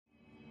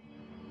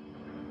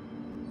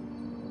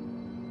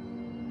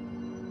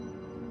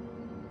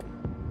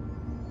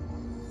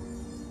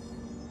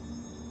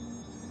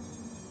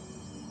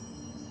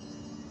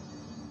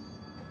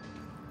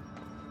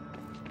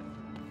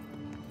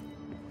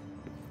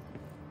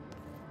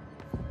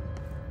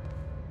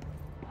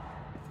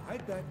I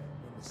bet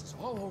when this is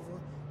all over,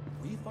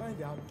 we find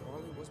out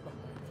Darling was behind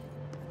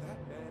it. That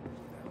man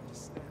is bound to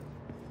snap.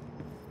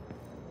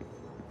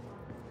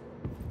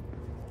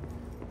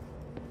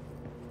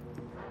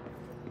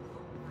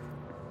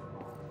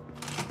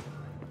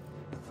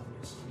 The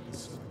thunderstorm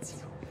distorts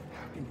you.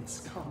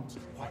 Happiness comes.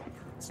 White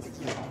pearls get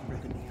yellow,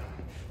 red, and neon.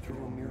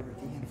 Through a mirror,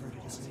 the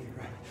inverted is made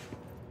right.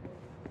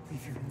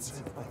 Leave your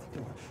inside by the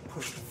door.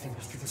 Push the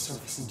fingers through the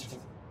surface into the...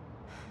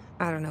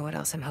 I don't know what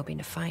else I'm hoping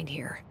to find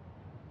here.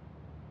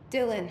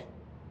 Dylan.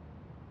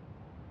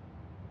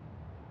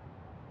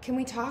 Can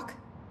we talk?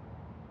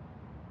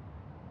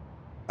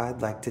 I'd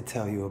like to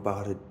tell you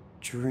about a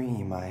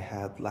dream I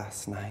had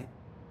last night.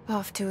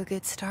 Off to a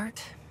good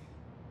start.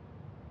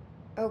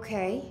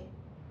 Okay.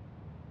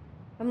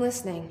 I'm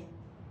listening.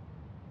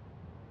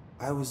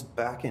 I was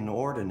back in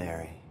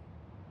Ordinary,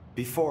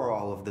 before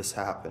all of this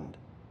happened.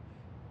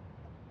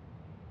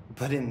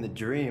 But in the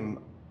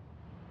dream,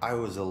 I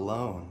was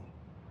alone.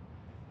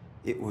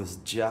 It was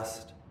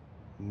just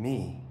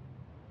me.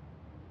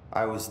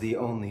 I was the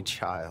only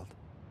child.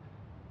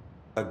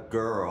 A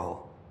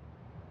girl.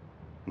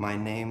 My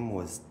name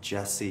was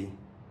Jesse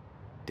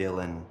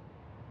Dylan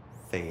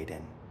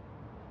Faden.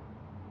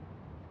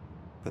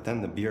 But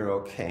then the Bureau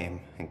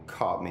came and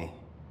caught me,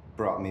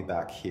 brought me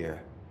back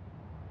here,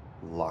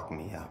 locked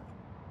me up.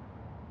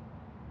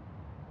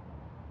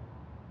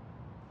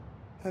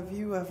 Have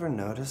you ever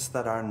noticed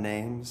that our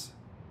names,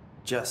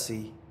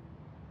 Jesse,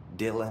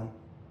 Dylan,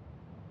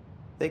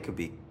 they could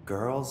be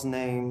girls'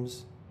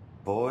 names,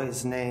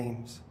 boys'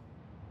 names,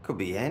 could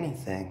be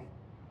anything.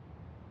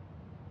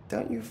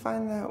 Don't you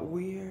find that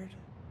weird?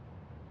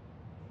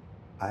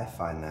 I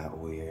find that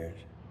weird.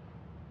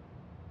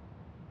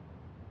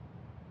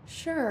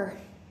 Sure.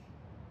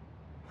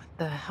 What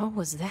the hell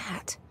was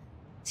that?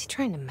 Is he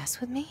trying to mess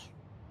with me?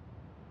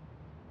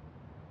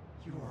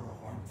 You are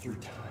a worm through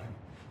time.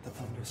 The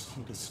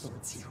thunderstorm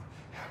distorts you.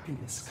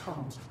 Happiness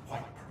comes,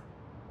 white pearl.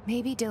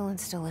 Maybe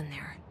Dylan's still in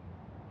there.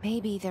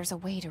 Maybe there's a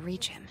way to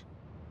reach him.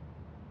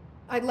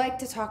 I'd like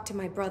to talk to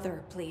my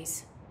brother,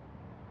 please.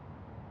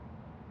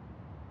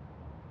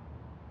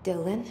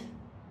 Dylan?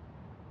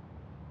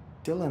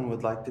 Dylan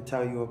would like to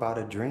tell you about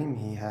a dream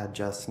he had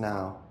just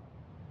now.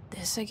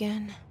 This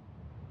again?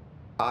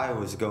 I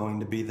was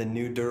going to be the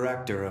new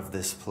director of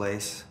this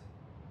place.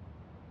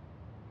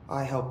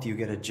 I helped you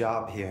get a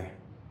job here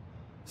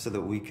so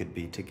that we could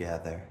be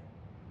together.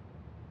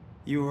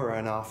 You were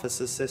an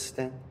office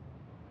assistant.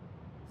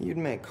 You'd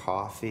make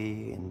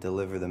coffee and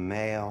deliver the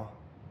mail,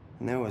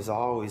 and there was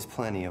always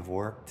plenty of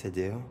work to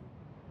do.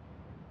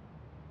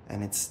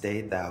 And it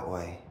stayed that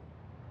way,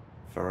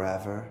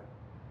 forever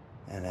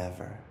and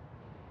ever.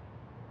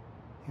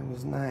 It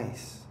was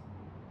nice.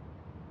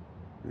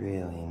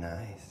 Really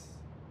nice.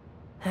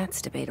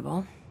 That's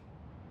debatable.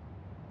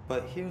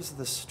 But here's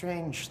the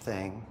strange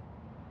thing.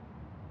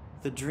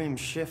 The dream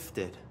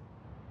shifted,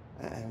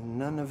 and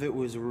none of it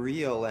was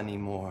real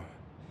anymore.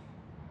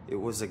 It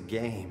was a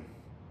game.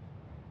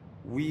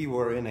 We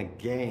were in a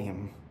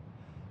game,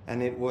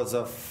 and it was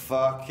a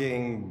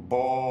fucking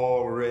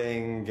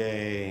boring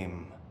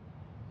game.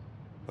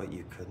 But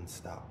you couldn't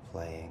stop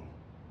playing.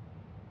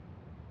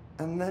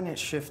 And then it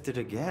shifted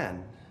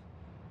again.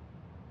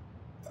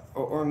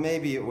 Or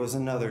maybe it was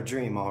another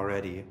dream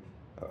already.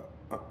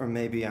 Or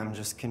maybe I'm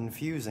just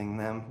confusing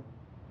them.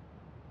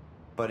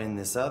 But in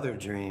this other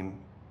dream,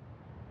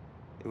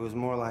 it was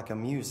more like a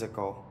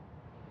musical.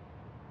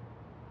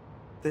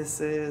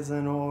 This is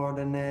an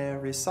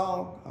ordinary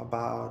song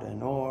about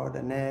an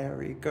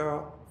ordinary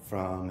girl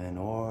from an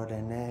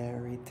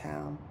ordinary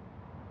town.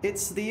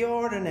 It's the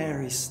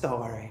ordinary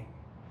story.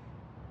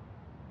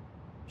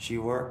 She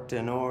worked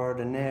an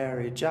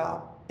ordinary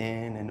job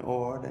in an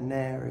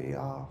ordinary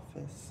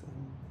office.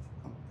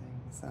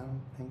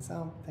 And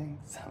something.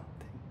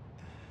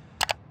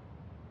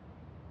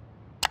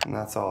 And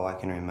that's all I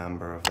can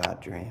remember of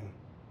that dream.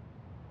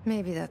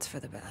 Maybe that's for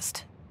the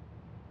best.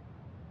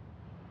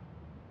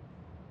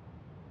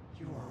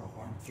 You are a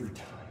worm through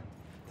time.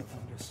 The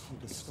thunderstorm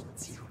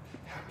distorts you.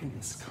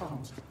 Happiness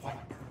comes.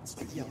 White pearls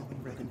get yellow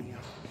and red and neon.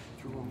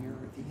 Through a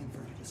mirror, the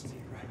inverted is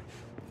made right.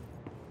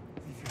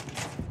 Leave your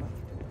inside by the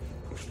door.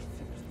 Push the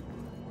fingers through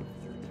a worm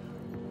through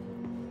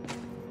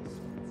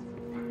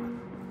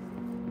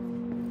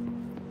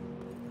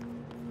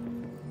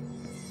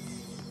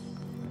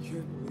I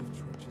can't believe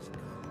George is gone.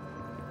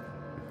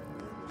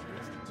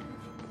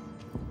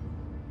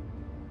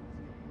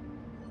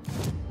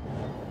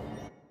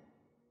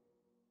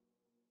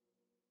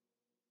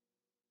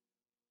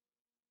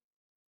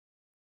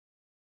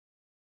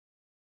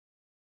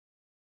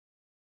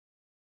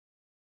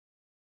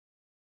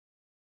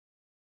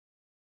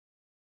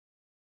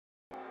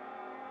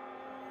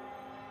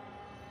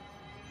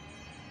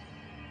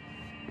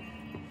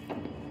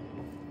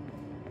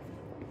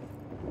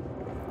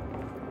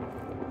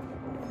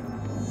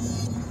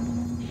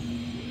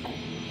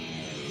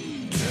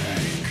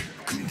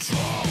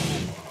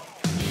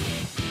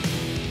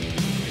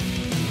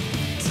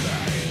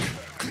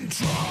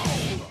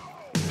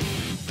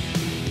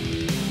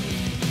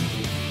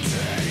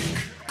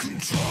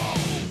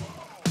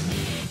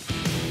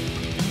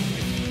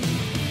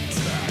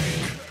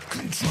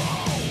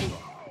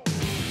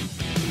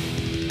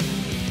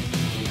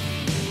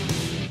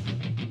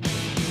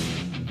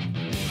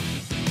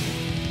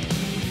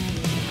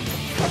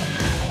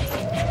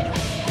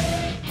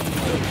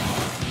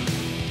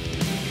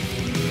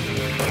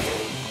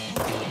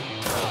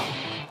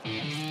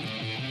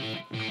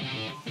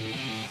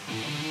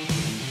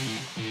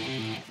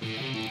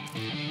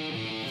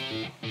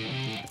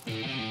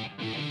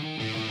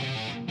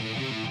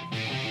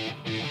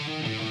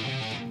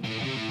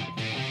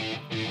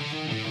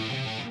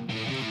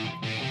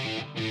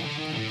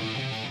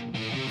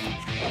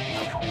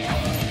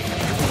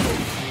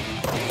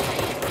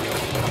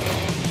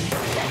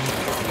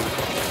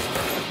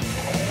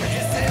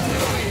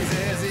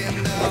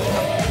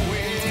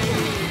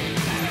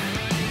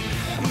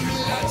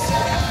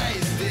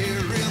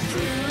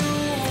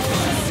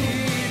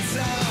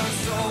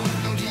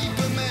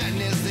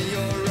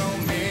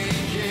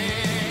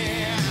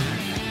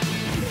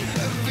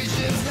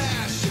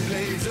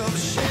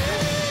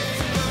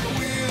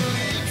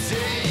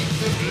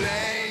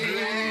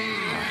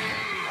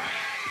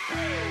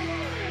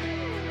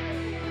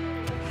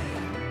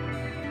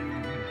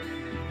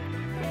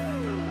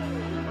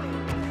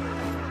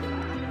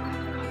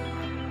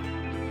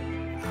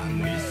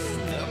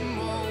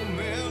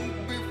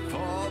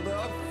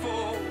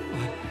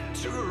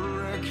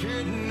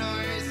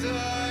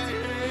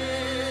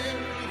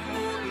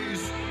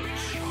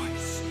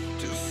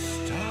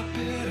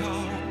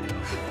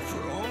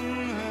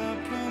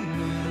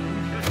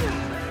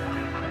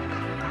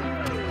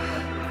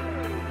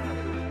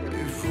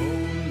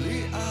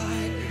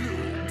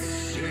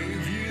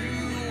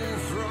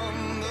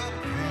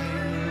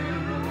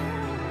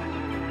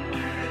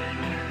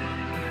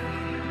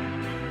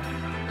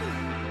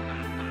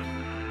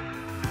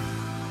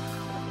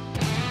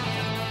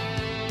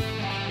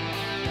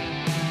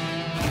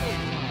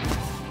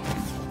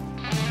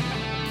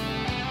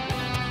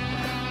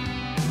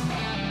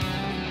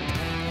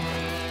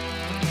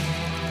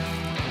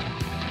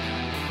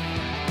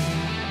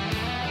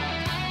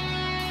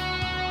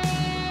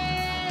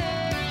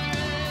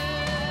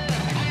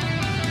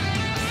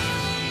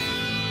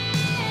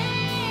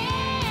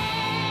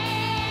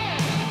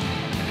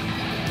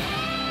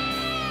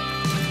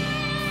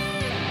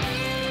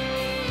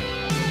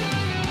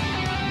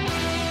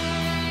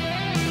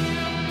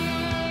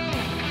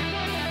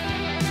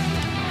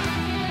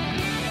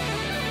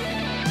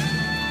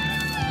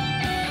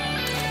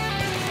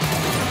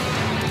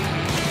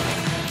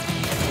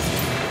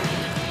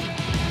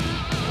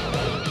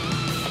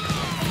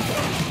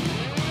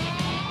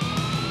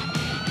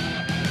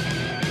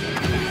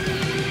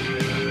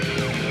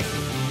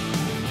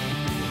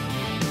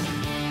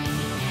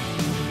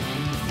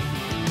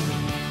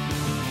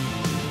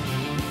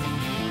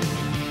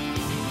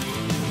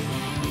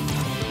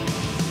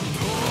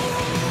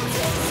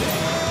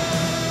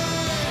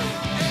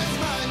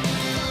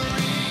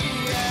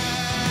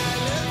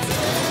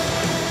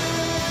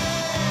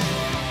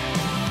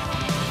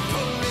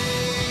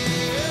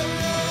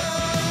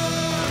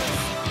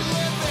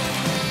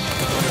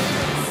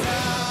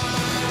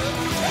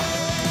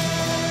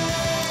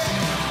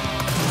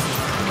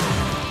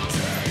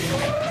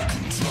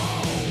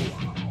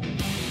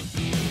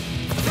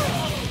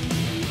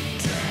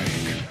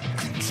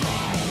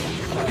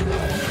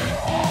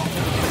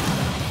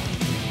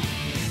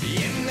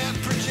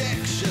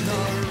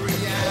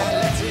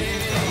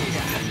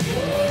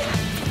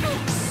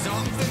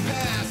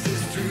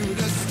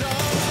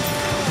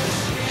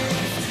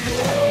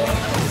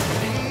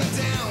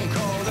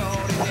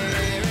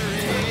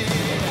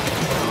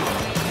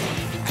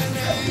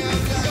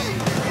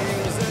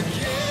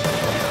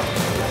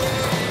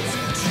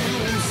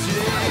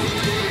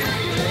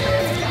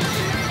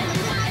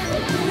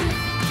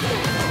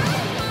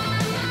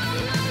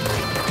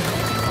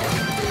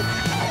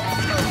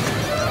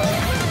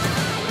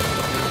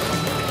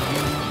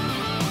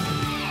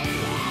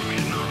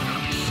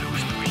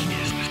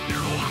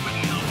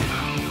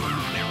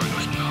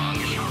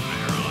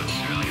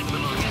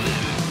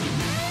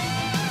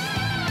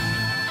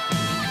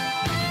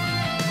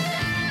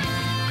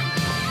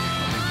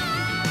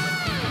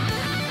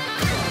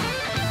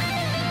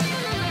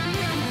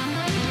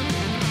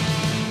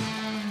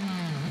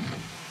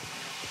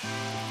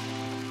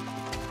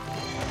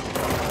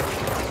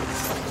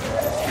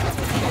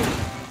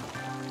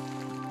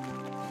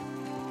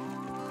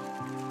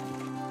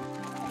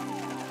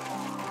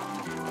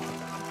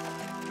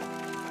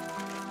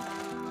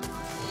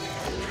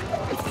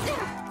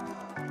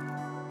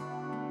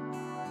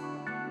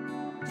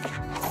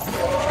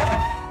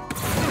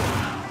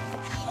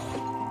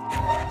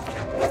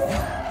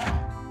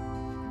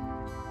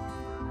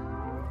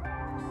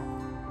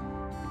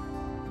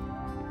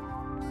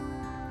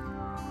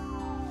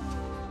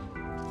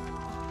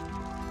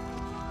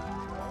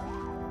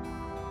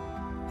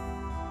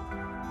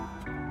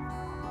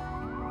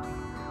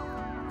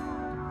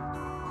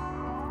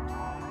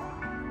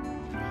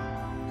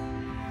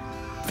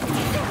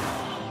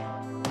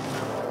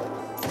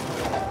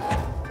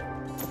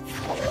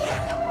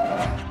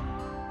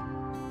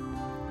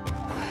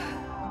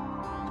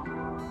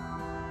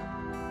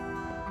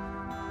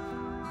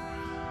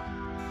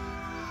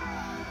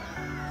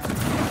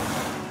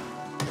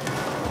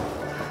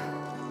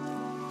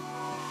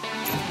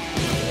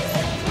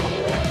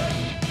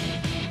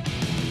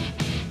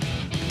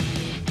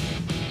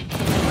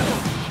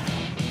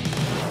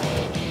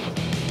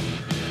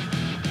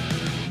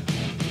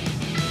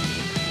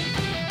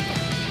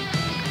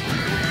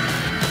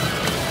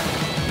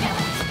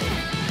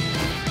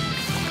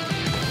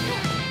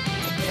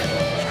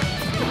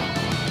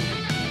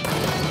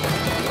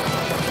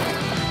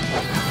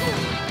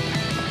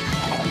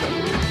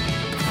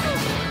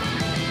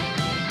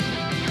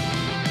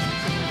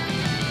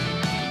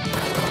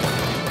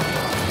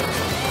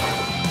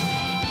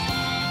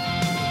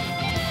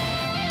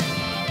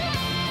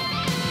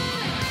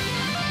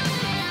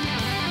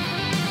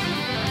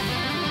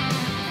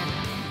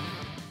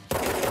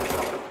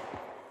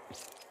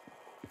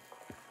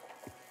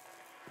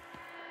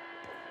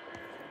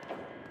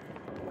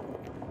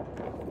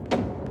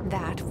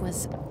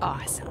 was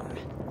awesome.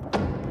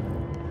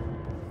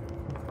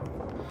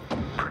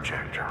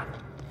 Projector.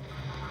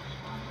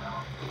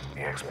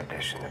 The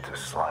expedition into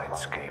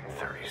Slidescape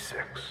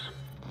 36.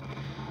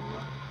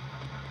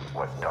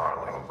 What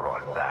Darling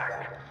brought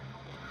back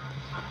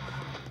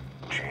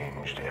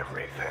changed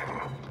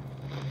everything.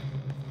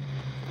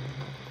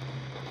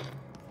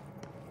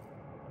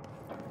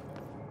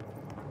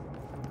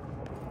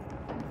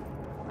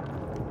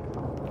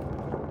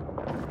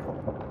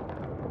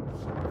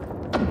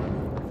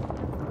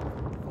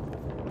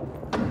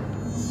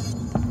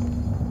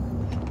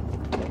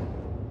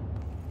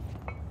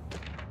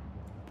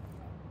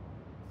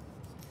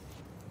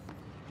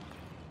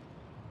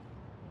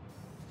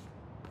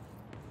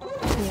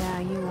 Yeah,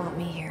 you want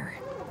me here.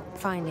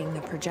 Finding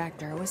the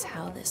projector was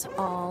how this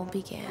all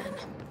began.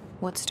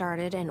 What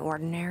started in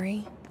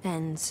ordinary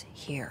ends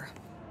here.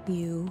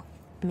 You,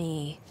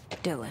 me,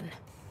 Dylan.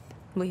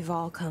 We've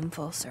all come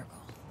full circle.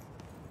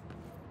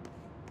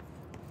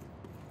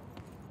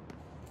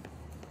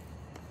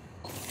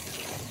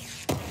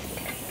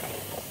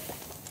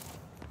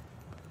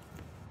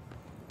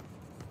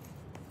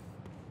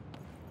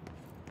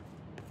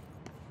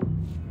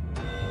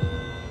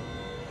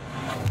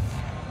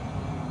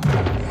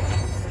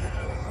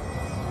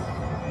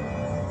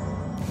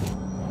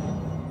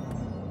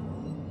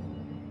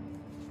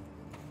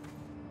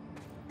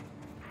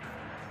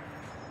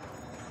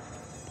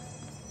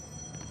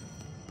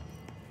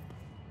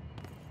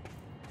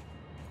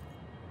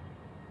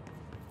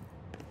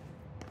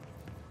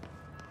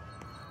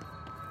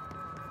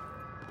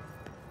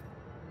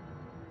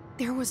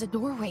 There was a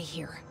doorway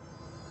here,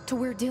 to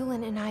where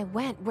Dylan and I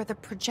went, where the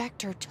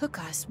projector took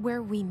us,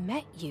 where we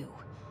met you.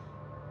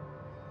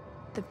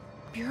 The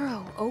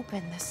Bureau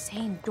opened the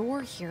same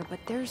door here, but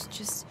there's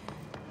just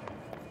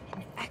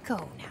an echo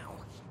now.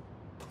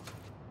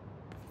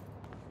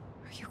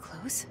 Are you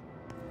close?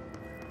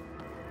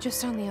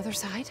 Just on the other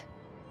side?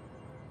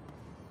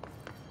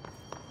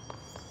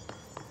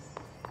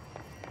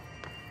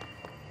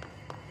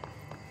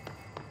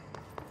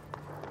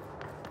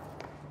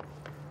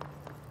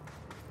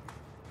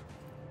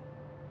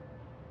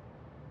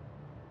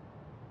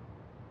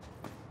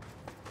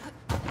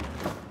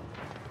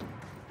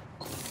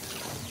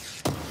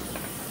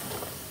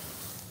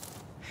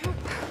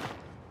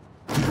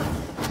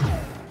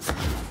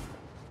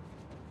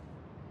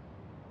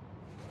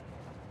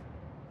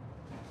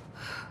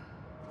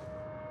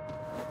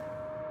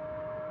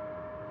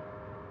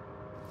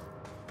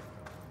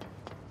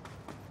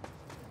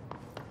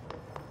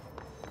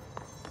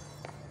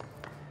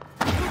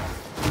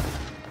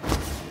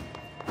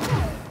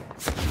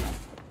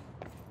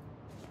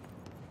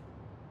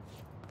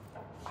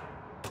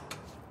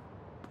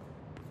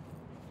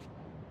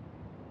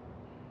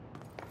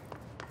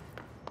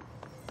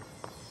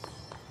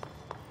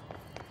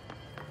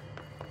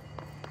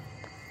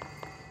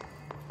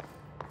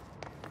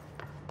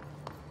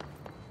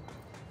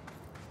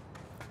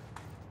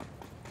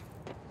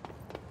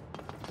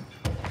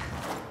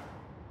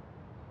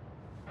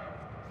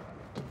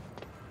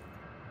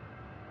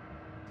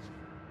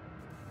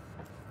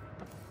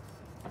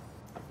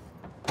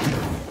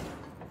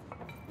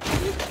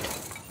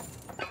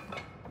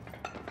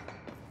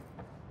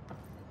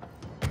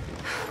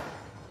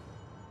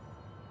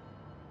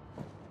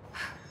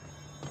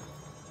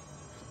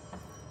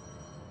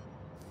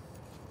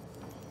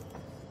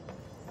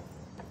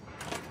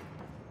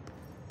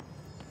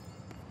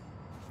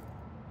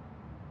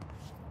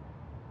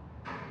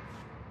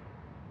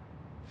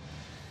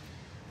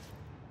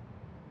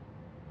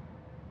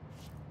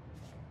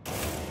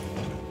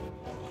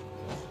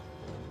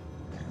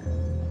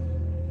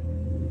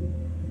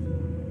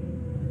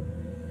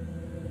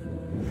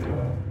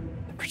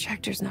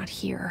 Projector's not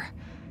here.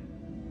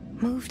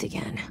 Moved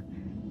again.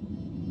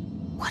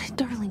 What did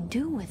Darling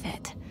do with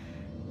it?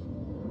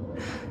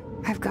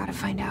 I've got to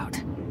find out.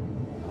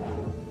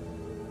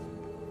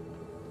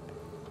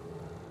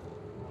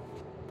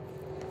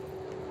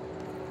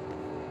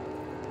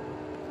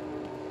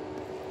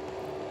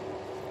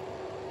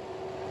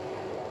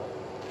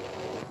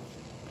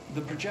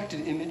 The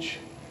projected image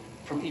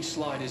from each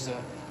slide is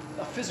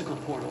a physical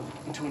portal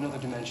into another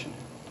dimension.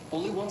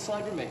 Only one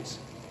slide remains.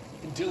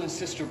 Dylan's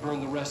sister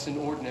burned the rest in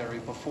ordinary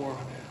before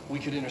we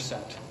could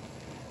intercept.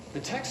 The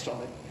text on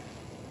it,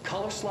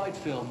 color slide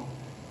film,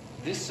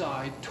 this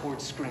side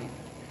towards screen,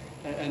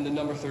 and the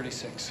number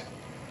 36.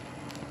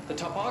 The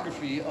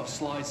topography of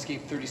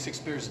Slidescape 36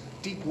 bears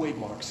deep wave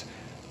marks.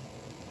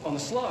 On the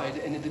slide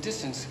and in the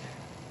distance,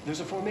 there's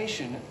a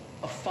formation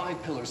of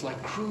 5 pillars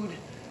like crude,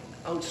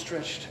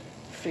 outstretched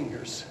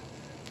fingers.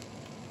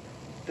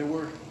 There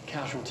were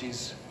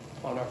casualties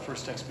on our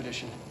first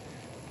expedition.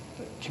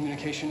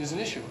 Communication is an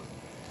issue.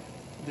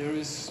 There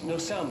is no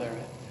sound there,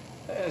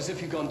 as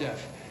if you've gone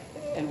deaf.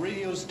 And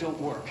radios don't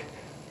work.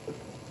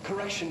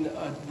 Correction,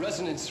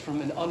 resonance from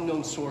an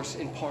unknown source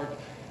in part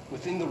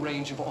within the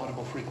range of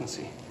audible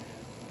frequency.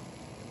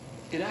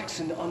 It acts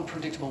in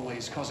unpredictable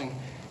ways, causing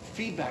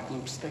feedback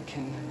loops that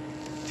can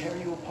tear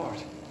you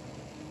apart.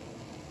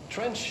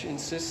 Trench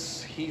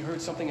insists he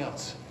heard something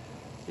else.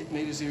 It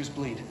made his ears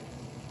bleed.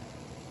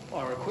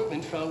 Our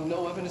equipment found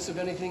no evidence of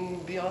anything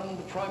beyond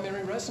the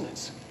primary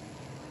resonance.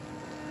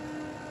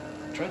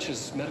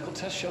 Trench's medical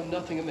tests showed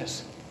nothing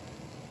amiss.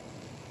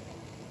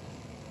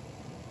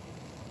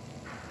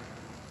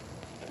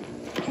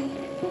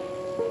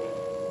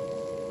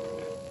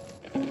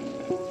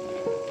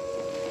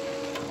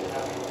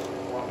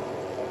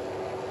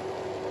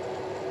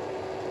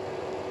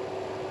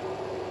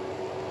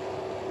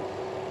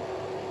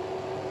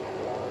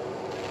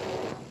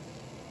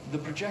 The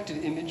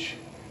projected image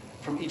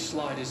from each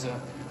slide is a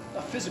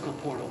physical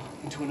portal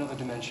into another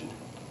dimension.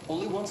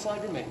 Only one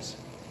slide remains.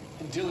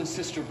 Dylan's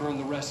sister burned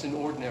the rest in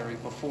ordinary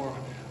before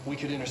we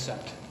could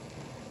intercept.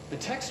 The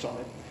text on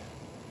it,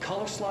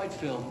 color slide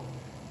film,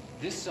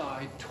 this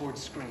side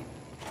towards screen,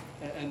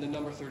 and the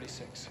number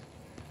 36.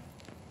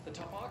 The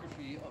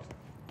topography of...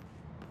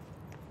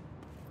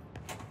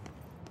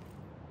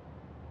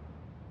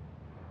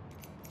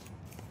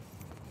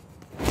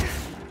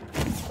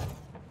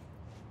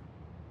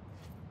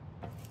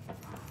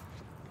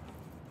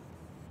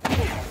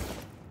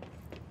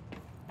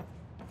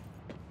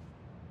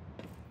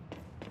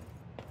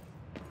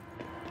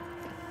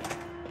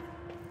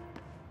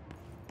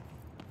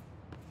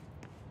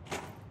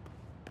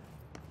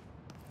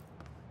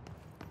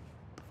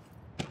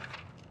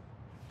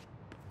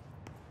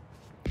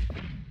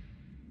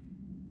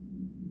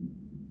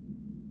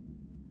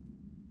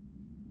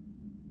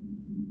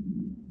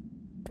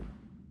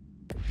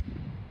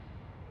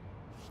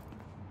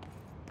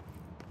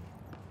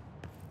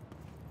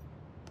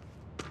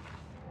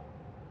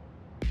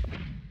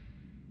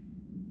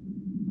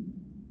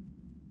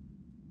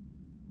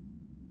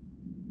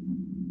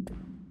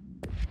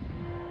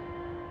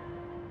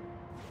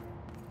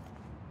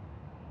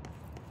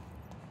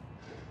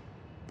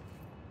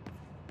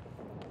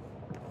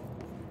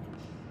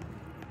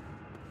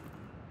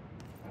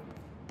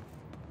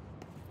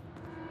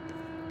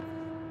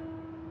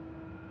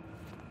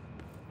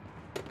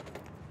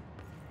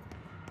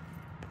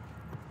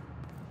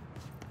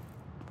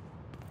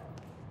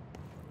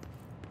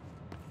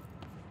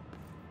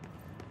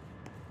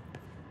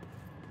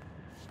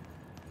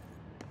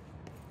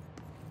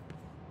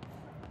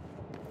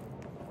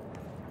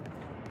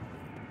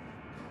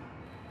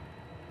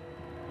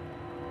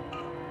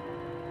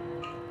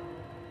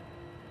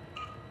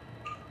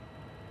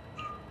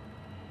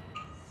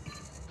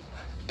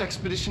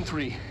 Expedition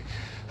 3.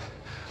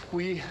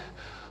 We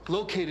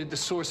located the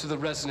source of the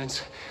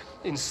resonance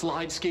in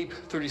Slidescape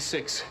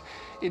 36.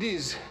 It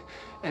is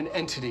an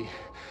entity,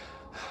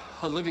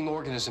 a living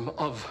organism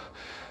of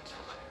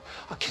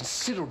a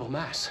considerable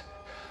mass.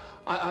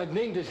 I've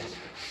named it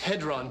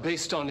Hedron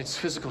based on its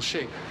physical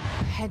shape.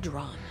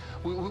 Hedron.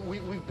 We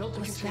built a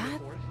Was container that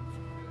for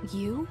it.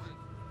 you?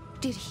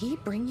 Did he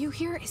bring you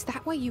here? Is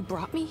that why you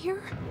brought me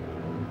here?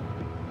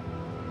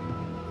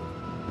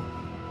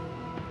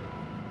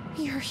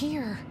 You're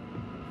here.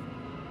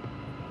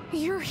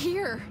 You're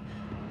here.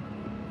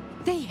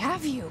 They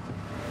have you.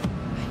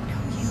 I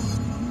know you.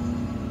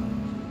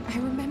 I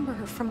remember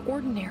her from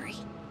Ordinary.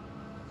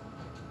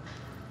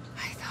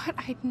 I thought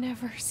I'd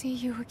never see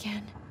you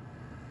again.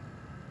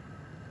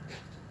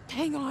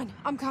 Hang on,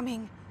 I'm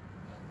coming.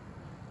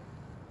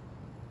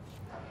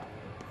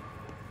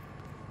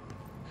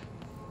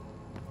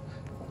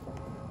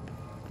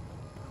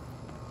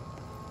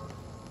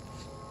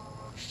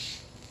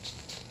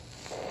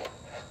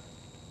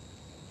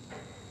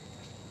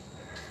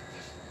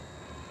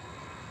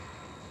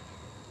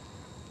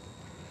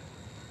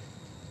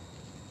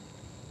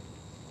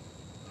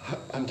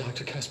 I'm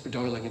Dr. Casper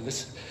Darling, and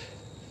this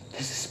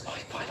is my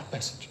final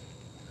message.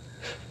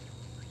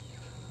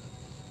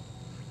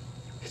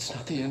 It's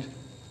not the end.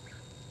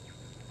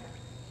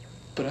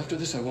 But after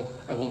this, I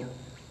won't.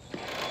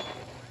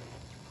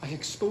 I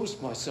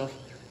exposed myself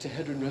to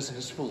Hedron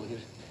resonance fully.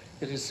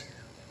 It's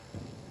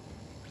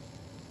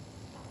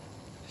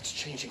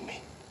changing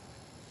me.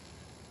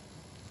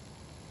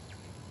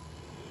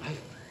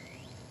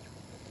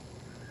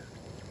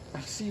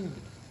 I've seen...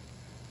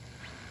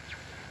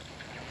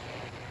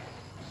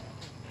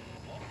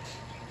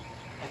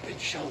 I've been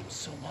shown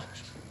so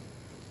much.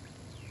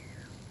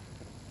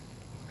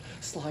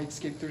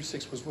 Slidescape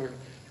 36 was where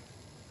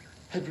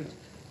Hedron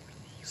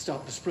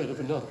stopped the spread of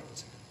another.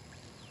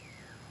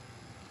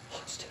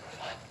 It's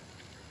terrifying.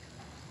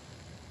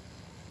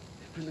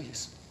 It really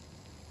is.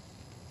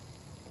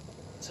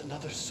 It's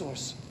another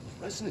source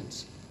of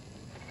resonance.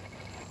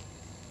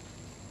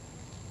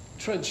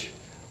 Trench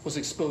was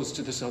exposed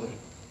to this other.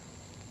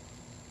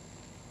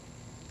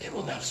 It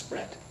will now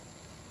spread.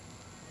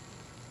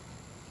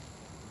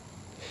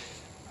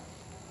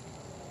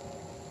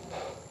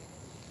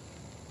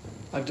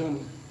 I've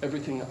done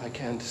everything I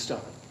can to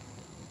stop it.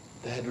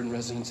 The Hedron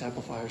resonance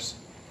amplifiers.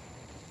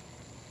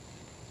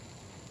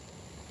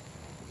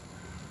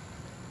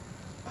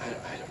 I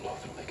don't know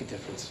if it'll make a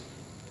difference.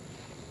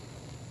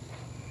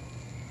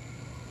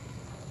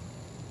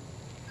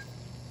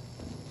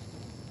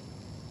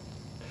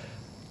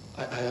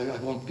 I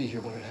won't be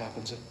here when it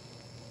happens.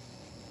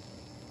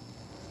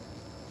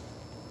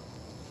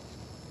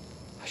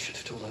 I should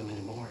have told told them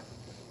anymore.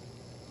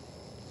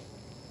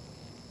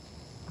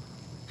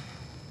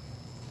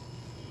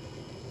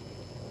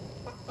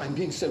 I'm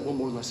being sent one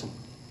more lesson.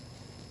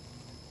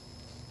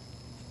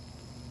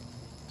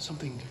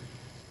 Something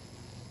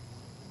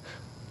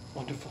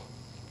wonderful,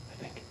 I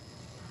think.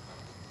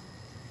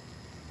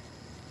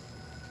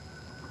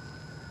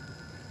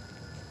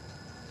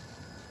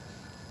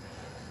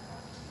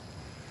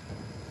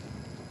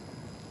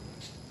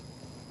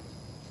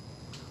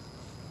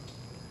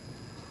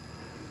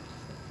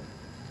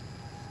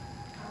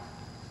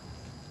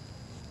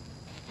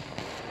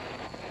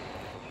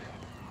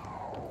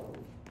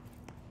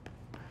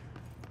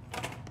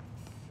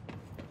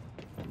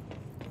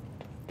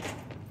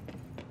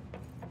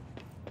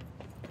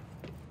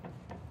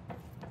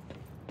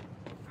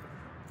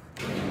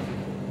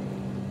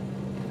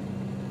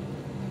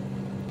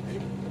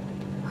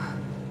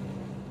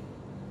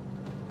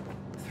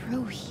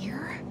 Through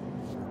here?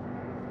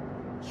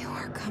 You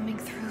are coming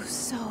through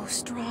so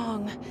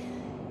strong.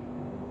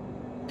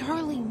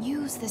 Darling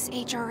used this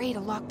HRA to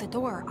lock the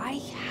door. I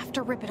have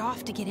to rip it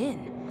off to get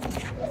in.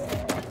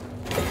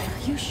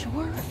 Are you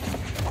sure?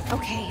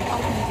 Okay, I'll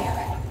be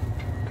there.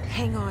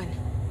 Hang on.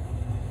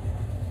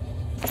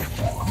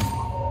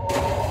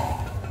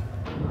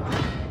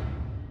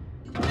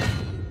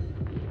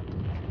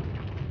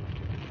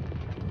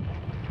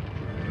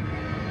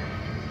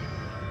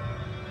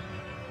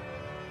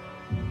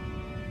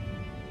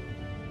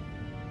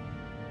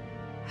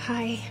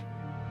 Hi.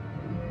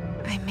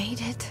 I made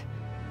it.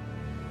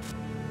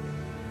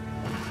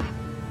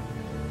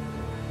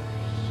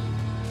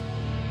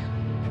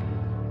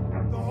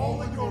 The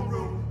hole in your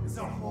room is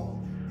a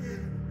hole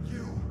in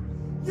you.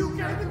 You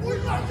came and we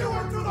let you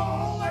into the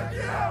hole in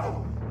you!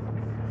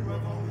 You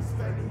have always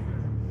been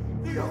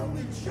here. The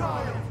only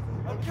child.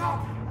 A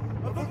copy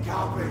of a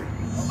copy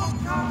of a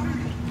copy!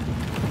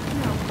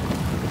 No.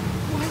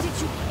 Why did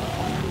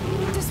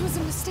you... This was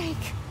a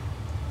mistake.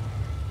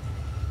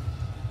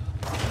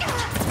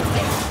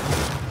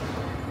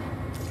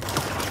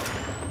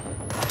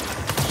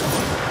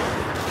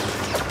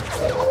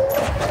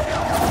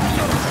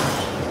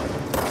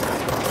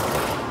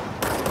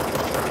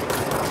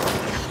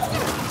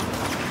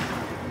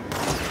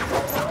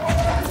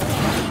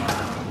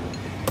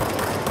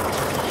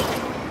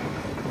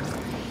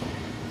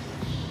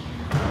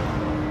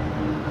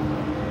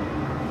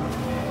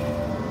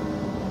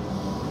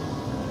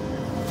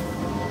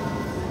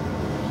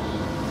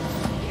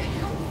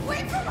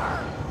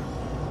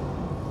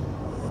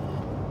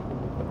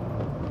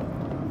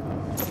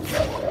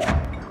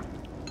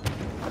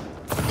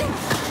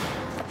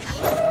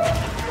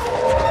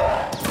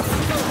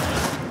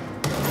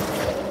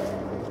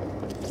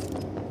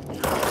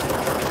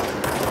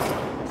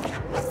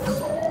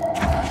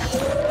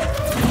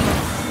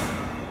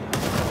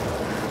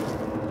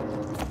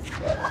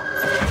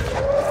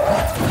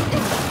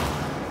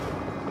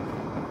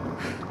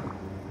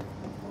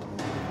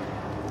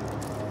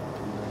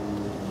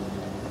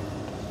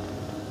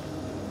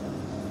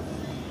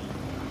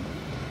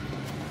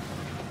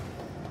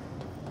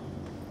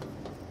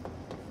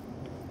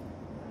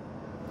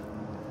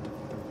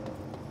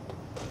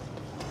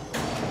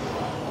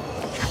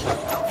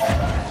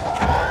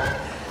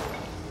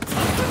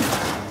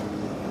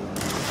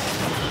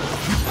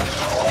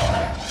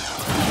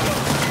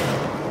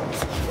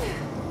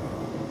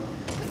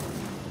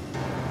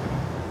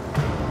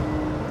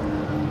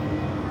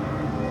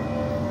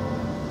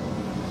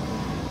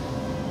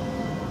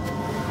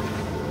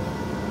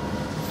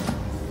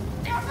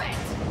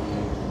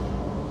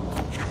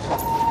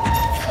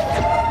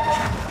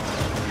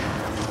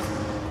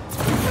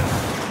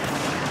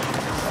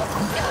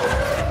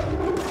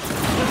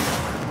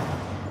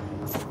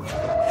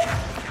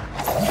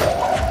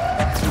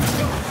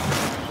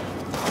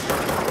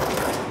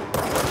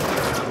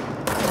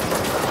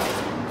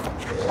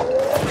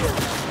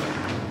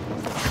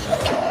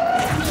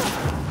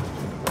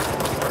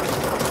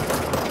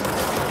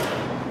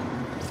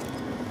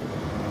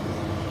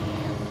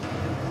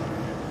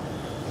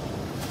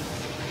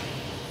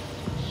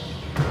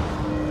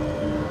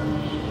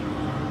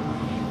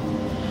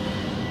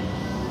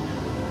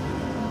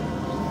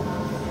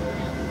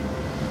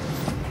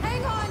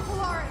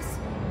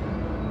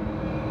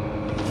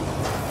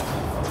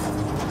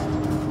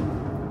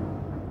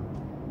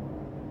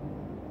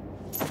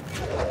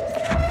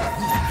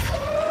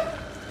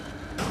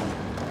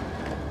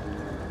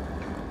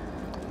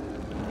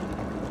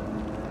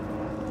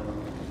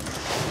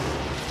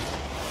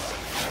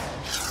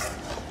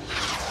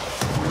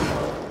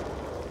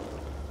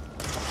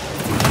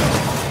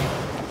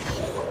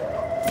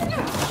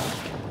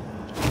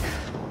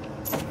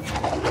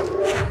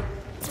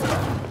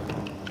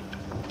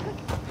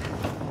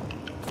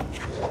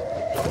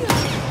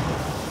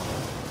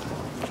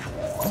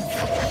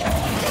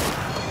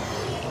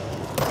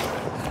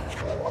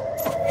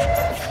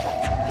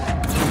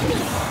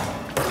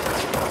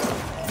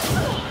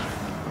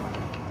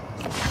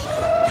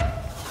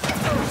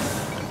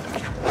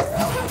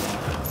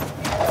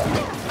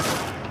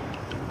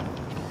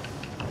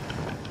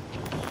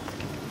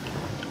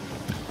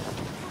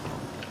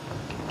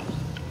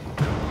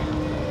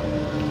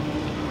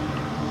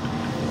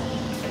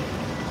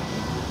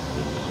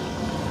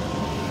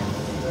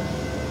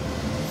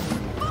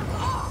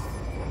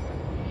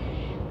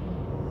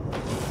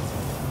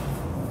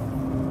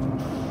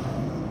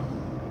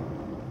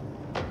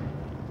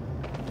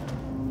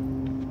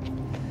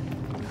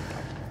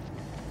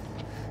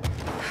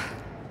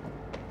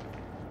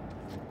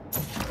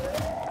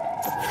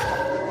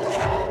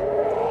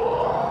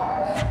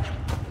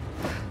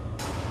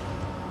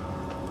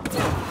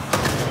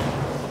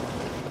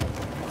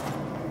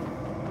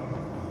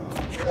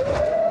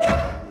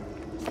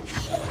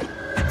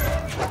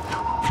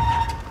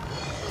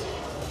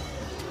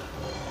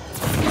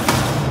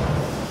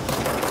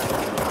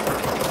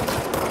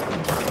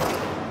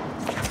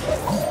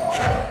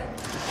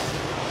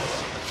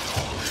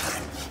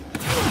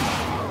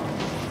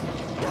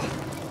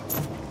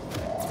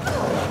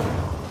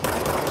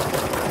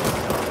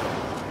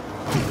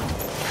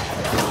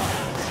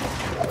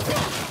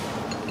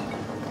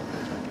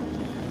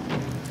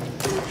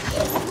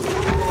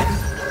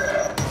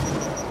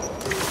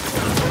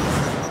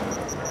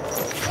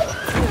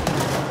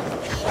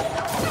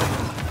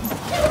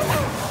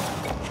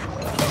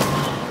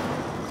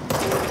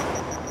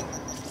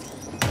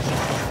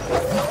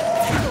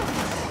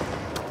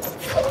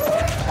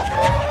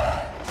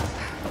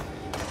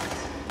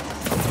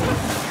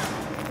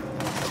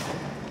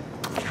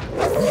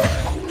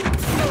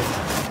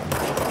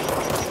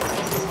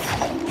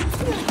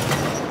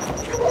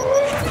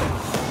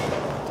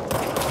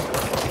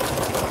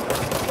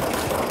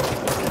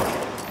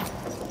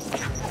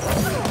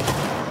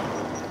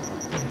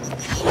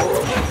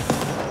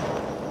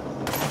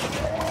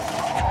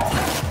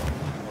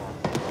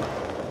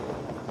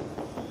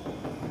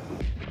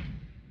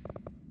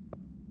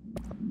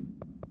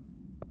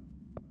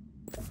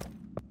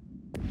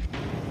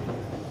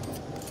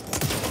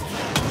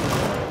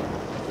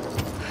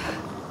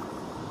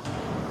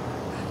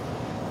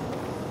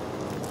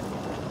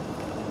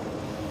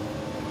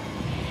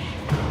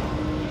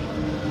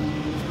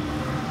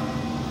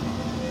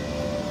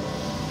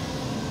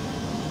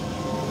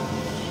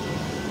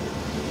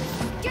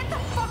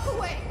 Walk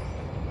away!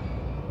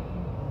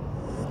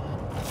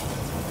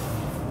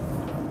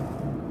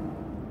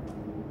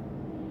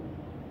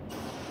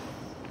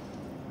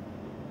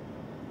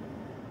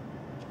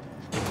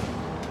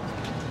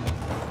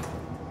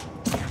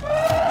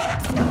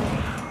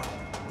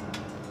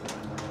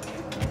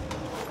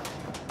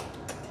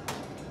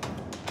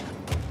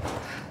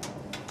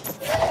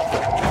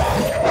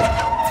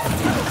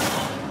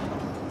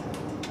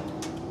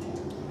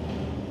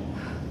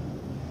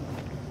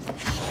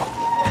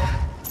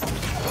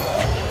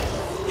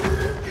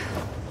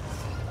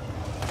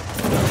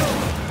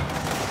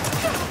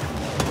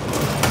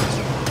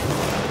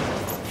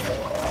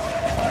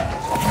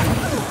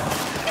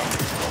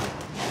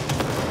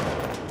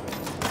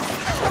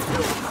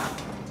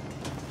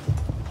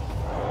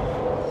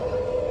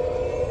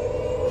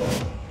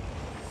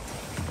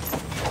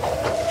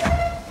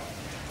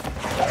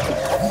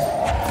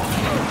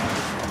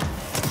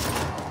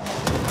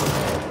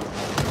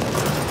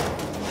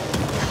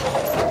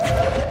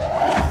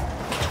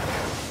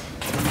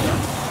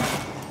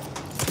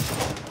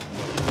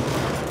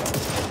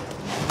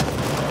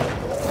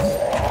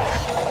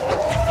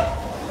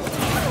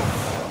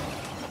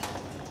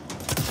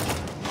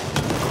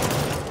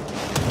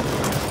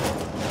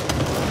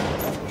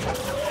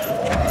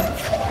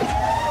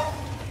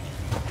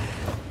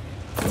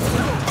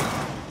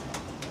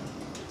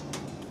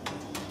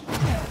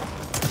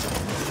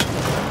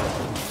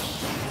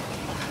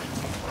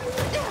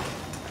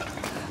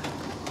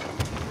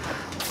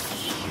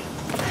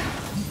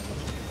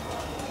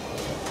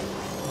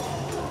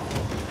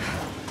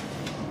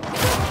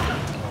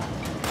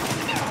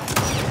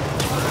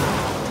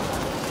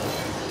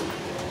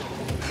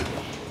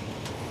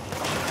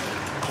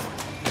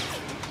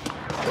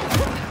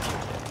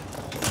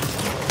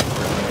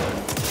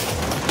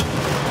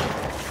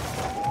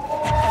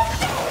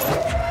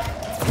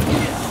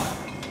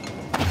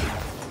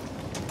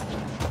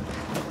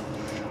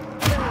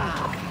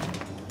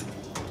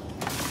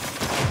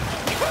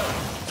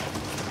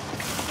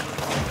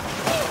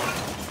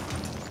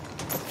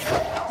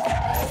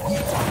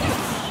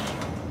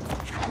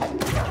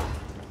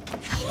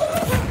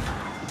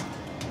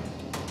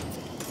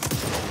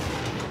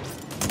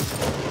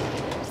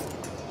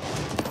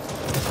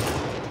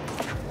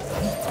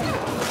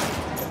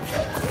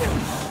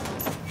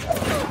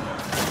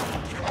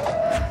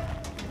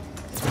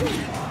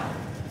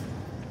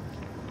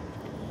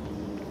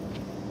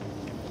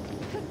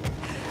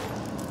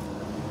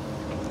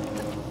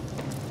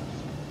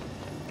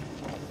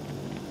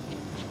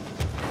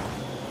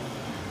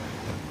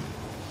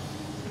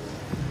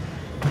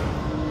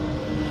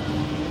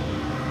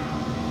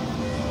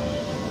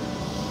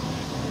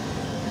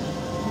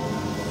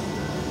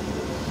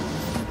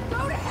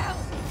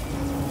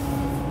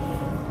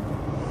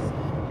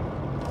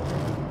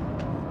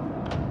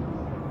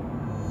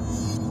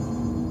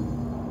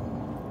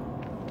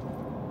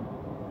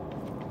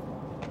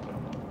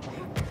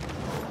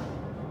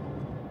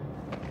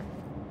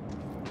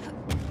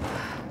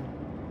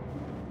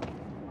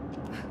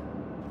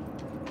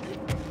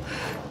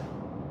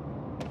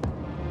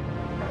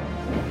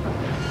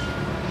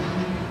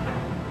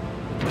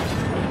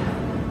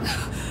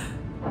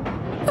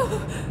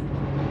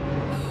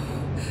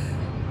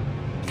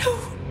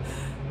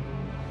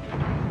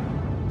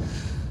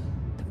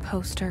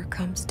 Poster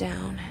comes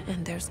down,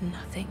 and there's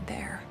nothing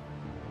there.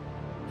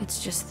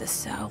 It's just the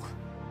cell.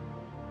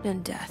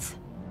 And death.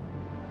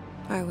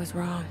 I was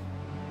wrong.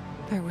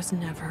 There was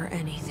never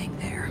anything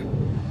there.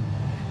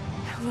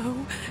 Hello?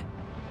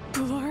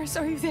 Polaris,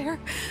 are you there?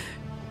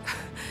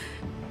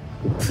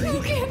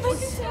 Please.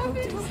 Please help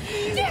me.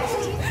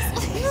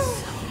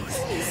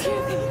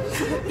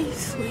 Let me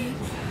sleep.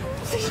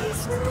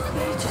 Please.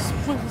 I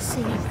just want to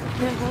sleep.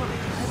 Now,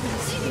 let me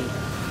sleep.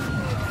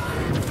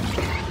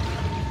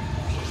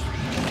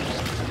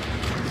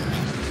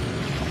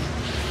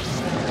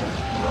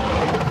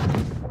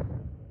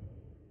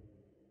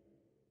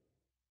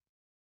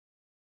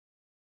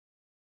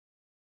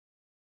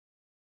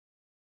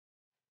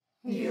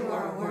 You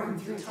are a worm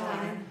through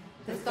time.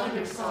 The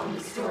thunder song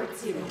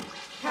distorts you.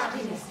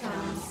 Happiness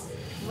comes.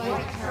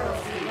 White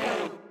pearls and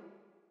yellow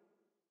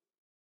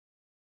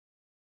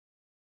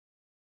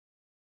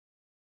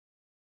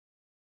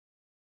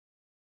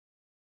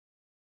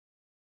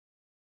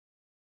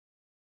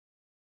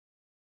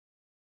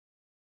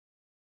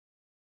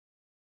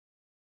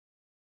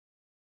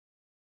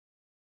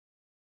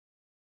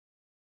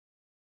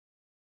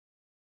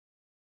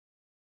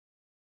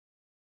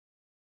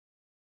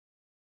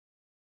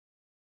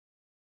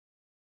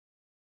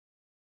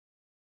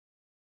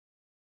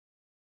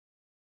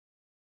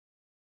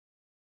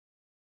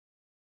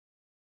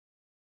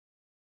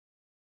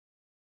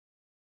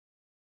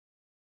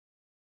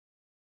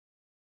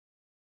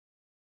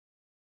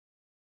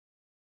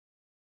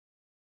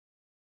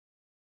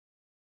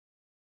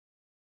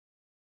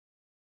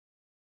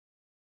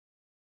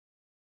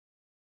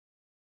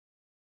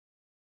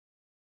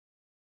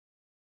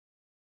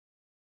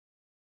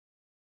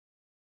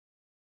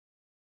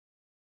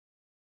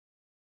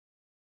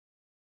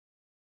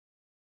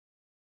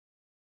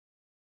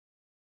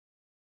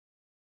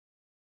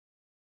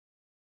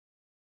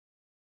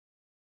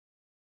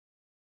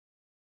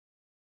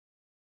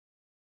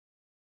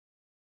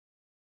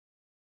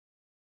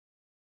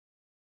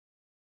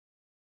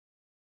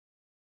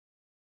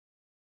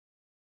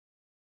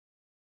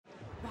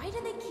Why do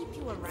they keep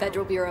you around?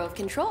 Federal Bureau of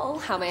Control,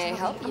 how may I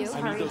help you?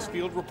 I need those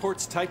field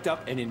reports typed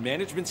up and in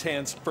management's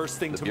hands first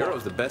thing tomorrow. The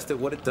Bureau's the best at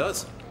what it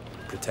does.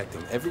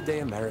 Protecting everyday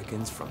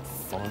Americans from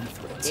foreign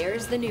threats.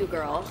 There's the new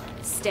girl,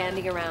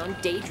 standing around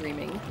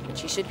daydreaming when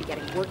she should be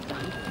getting work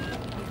done.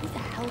 Who the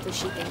hell does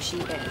she think she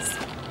is?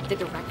 The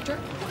director?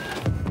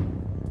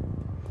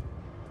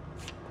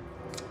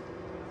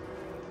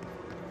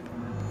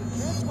 You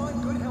can't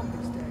find good help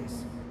these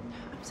days.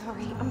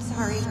 I'm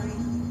sorry.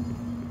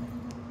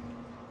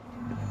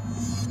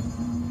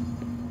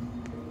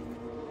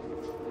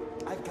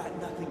 I've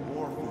got nothing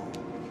more for you.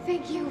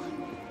 Thank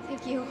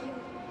you.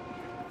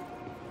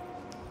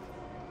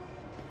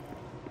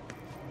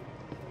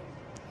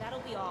 That'll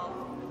be all.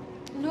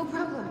 No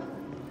problem.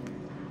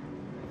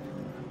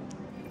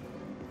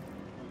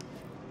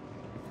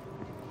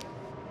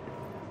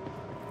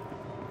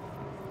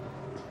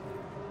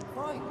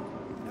 Fine.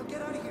 Now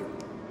get out of here.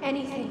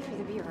 Anything for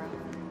the Bureau.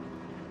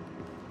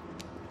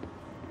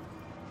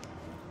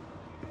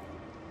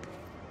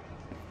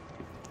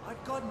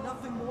 I've got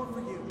nothing more for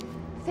you.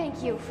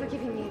 Thank you for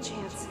giving me a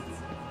chance.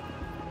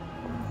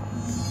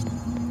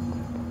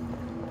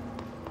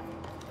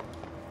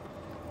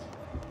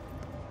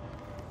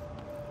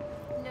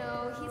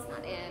 No, he's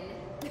not in.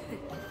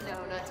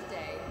 No, not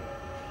today.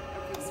 A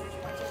research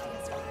project he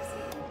has to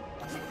oversee.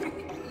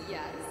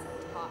 Yes,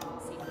 top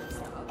secret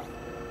stuff.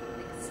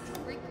 Like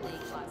strictly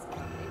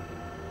classified.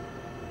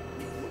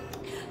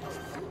 Oh,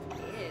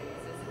 he is,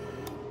 isn't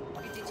he?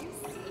 Wait, did you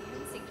see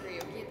him sing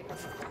karaoke at the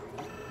Christmas party?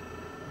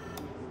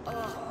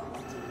 Oh,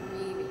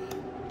 dreamy.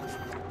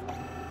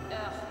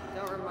 Ugh,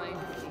 don't remind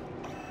me.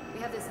 We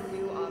have this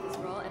new office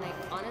girl, and I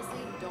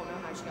honestly don't know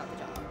how she got the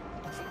job.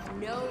 Like,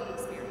 no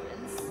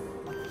experience,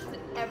 but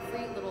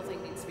every little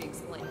thing needs to be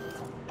explained.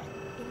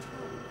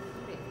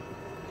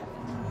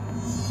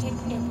 Pick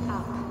it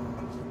up.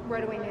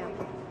 Right away now.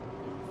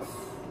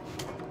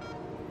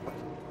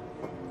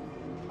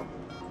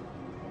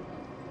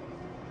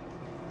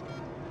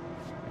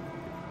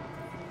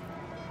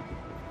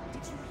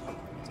 Did you hear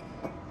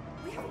it?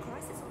 We have a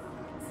crisis on our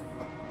hands.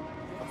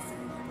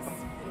 Yes,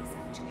 it is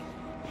actually.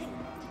 Hey,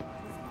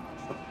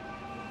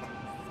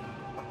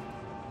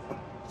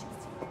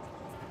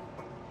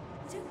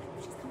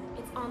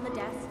 it's on the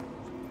desk.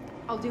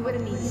 I'll do it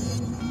immediately.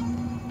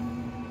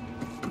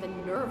 The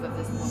nerve of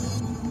this woman.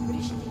 Who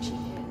does she think she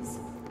is?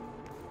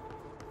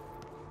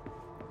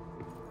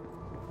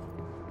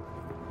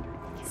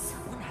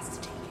 Someone has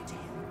to take it to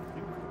him.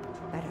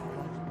 Better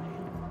hurry.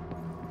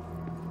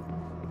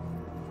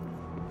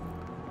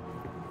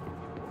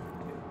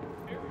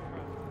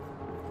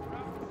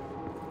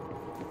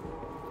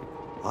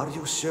 Are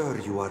you sure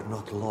you are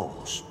not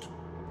lost?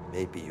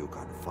 Maybe you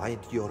can find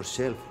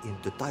yourself in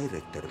the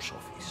director's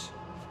office.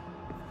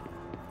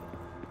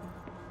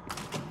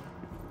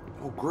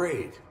 Oh,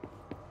 great.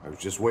 I was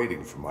just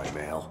waiting for my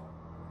mail.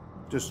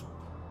 Just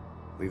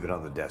leave it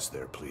on the desk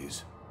there,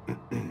 please.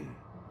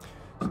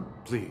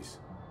 Please,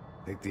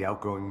 take the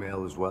outgoing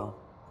mail as well.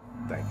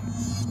 Thank you.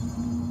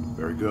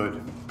 Very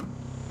good.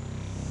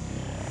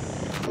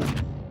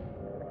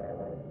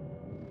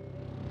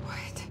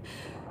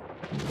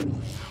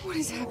 What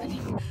is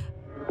happening?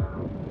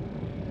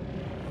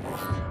 I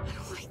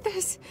don't like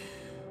this.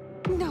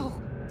 No,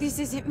 this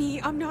isn't me.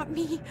 I'm not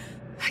me.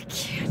 I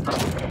can't.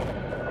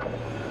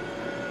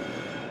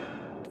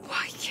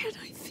 Why can't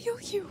I feel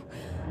you?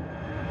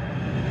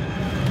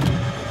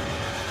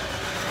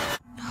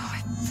 Oh,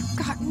 I've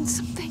forgotten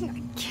something.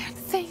 I can't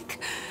think.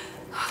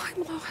 Oh,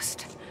 I'm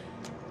lost.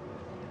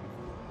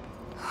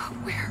 Oh,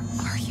 where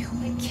are you?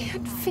 I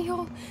can't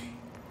feel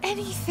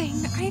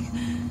anything.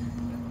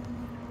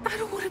 I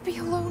don't want to be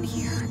alone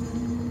here.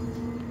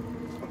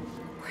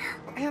 Where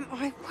am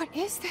I? What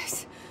is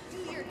this?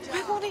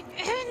 I want it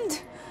to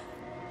end.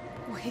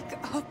 Wake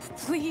up,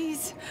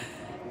 please.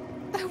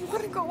 I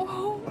want to go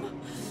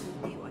home.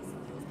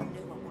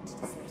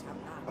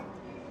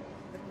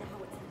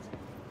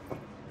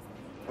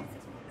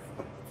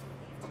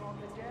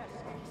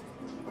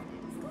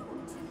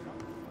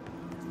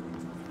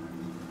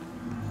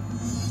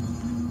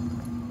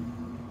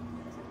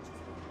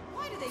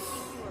 Why do they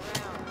keep you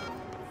around?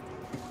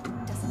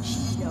 Doesn't she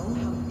know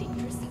how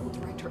dangerous the old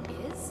director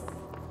is?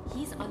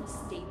 He's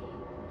unstable.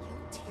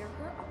 He'll tear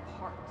her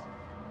apart.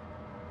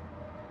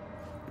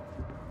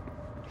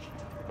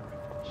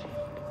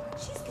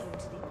 She's going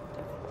to the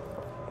order.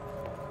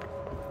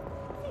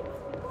 They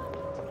must be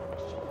working together.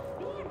 She must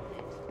be in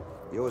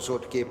it. You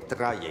should keep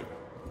trying.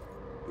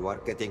 You are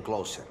getting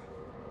closer.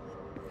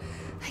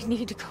 I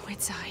need to go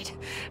inside.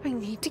 I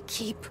need to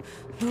keep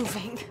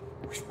moving.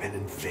 We've been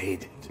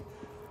invaded.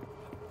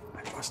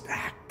 I must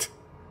act.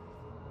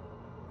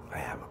 I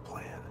have a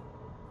plan.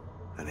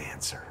 An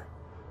answer.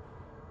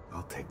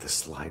 I'll take the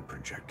slide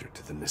projector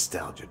to the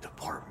nostalgia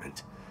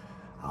department.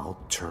 I'll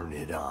turn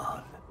it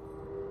on.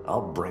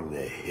 I'll bring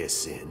the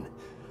hiss in.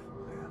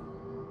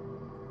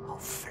 I'll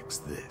fix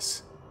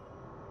this.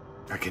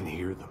 I can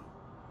hear them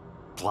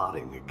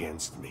plotting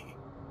against me.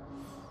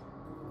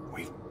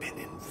 We've been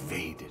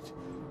invaded,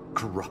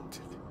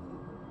 corrupted.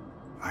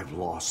 I've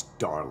lost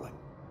Darling.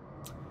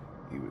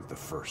 He was the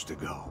first to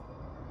go.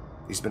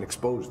 He's been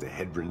exposed to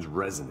Hedron's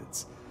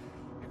resonance.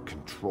 It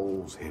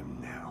controls him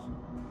now.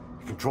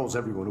 It controls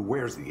everyone who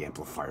wears the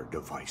amplifier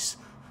device.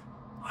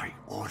 I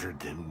ordered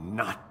them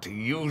not to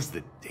use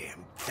the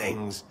damn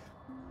things.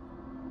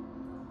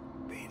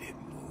 They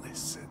didn't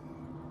listen.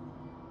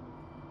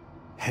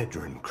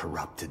 Hedron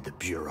corrupted the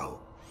Bureau.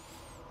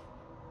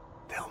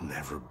 They'll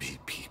never be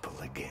people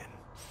again.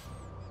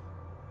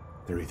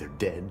 They're either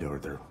dead or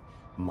they're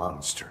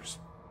monsters.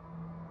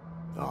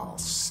 I'll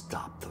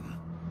stop them.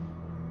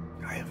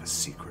 I have a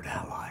secret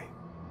ally.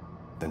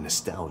 The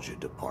Nostalgia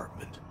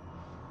Department.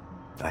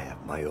 I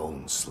have my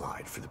own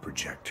slide for the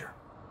projector.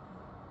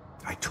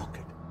 I took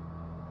it.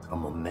 A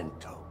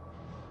memento.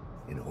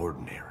 In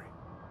ordinary.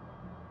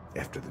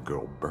 After the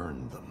girl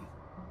burned them.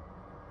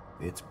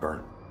 It's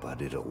burnt,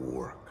 but it'll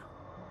work.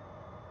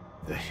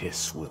 The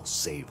hiss will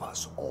save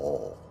us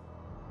all.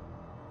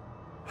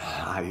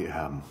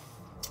 I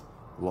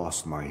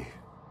lost my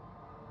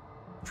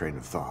train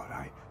of thought.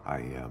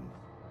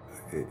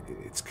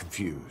 It's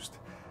confused.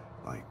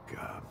 Like,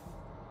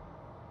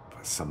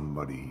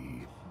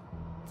 somebody,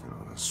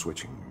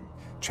 switching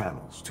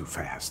channels too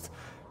fast.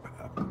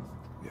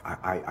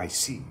 I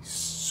see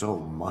so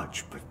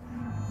much, but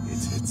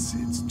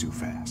it's too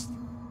fast.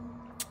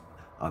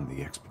 On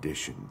the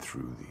expedition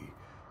through the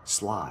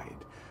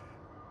slide,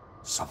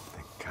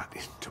 something got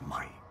into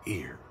my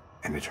ear,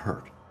 and it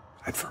hurt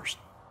at first.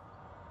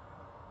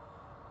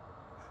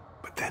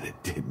 But then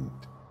it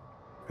didn't.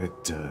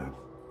 It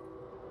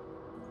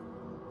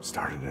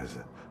started as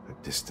a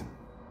distant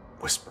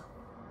whisper,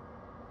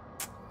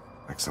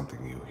 like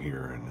something you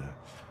hear in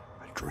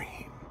a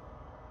dream,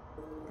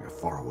 like a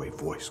faraway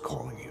voice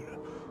calling you to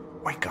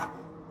wake up.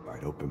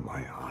 I'd open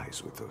my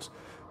eyes with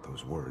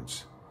those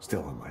words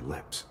still on my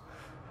lips.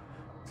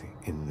 See,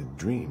 in the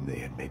dream, they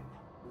had made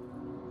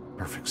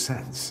perfect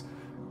sense,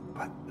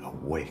 but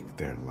awake,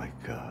 they're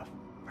like a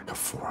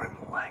foreign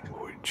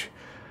language,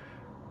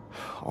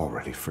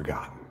 already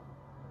forgotten.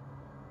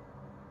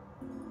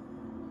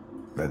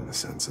 Then the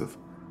sense of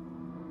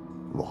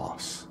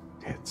loss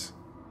hits,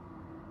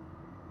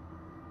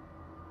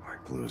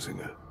 like losing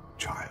a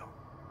child,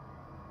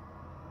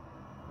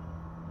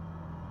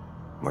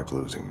 like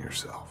losing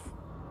yourself.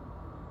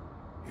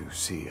 You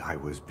see, I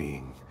was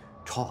being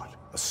taught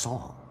a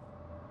song,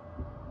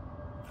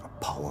 a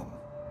poem,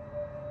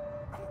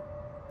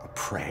 a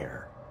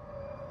prayer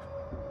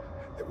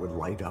that would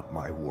light up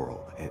my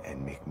world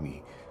and make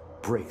me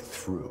break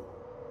through,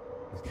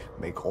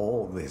 make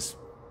all this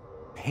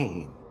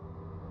pain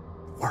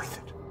worth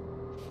it.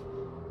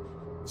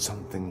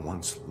 Something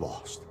once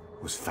lost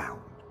was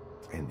found,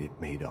 and it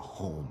made a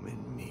home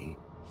in me.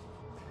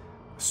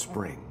 A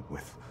spring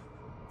with,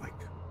 like,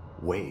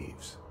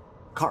 waves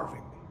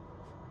carving me,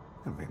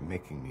 and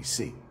making me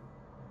see.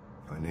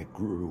 And it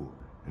grew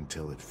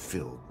until it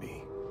filled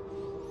me.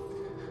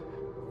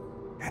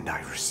 And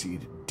I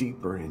receded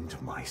deeper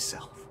into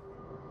myself,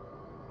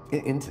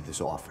 into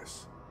this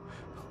office,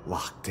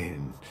 locked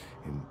in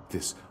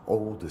this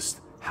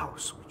oldest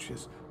house, which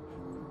is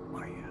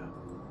my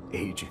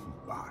aging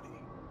body.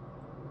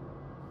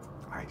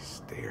 I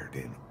stared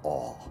in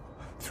awe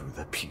through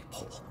the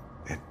people,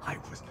 and I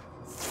was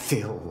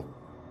filled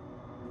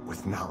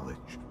with knowledge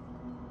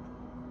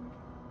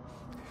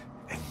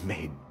and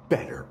made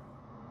better.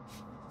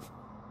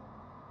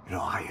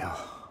 I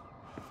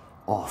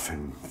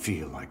often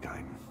feel like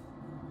I'm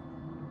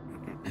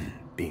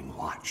being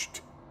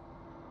watched.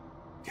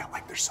 Yeah,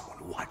 like there's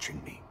someone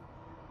watching me.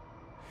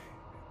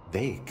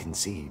 They can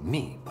see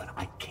me, but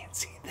I can't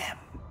see them.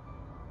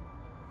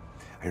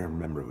 I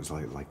remember it was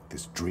like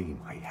this dream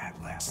I had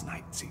last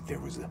night. See, there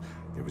was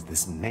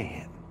this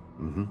man,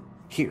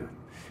 here,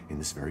 in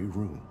this very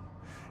room.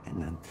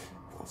 And then,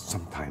 well,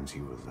 sometimes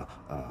he was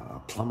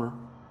a plumber,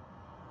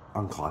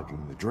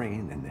 unclogging the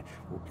drain, and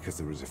because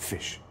there was a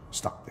fish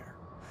stuck there.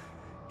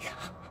 Yeah,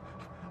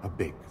 a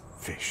big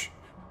fish.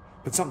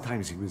 But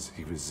sometimes he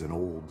was an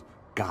old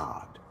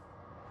god,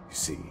 you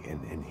see,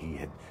 and he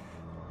had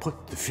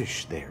put the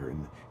fish there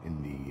in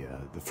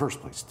the first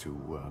place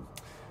to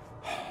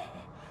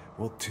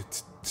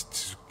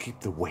keep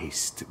the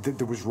waste.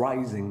 There was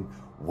rising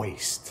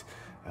waste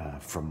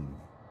from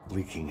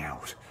leaking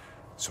out,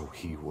 so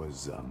he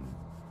was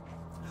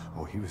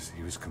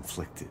he was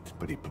conflicted,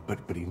 but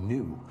he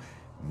knew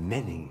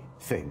many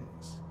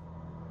things,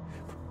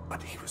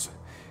 but he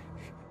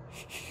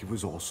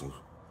was also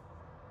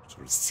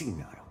sort of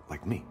senile,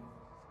 like me.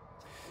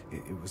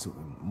 It was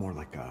more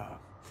like a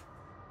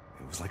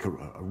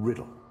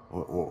riddle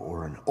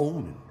or an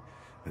omen.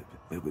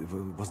 It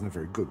wasn't a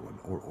very good one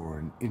or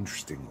an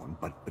interesting one,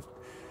 but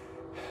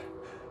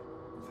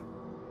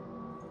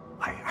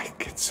I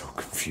get so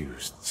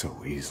confused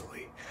so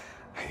easily.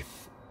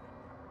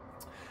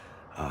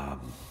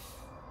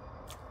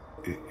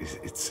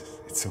 It's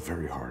so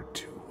very hard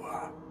to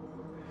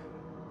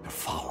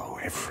follow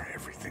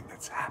everything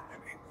that's happening.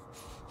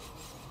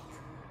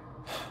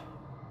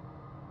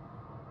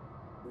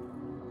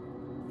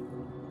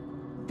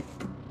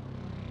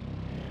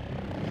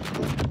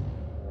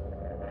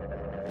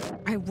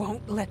 I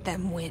won't let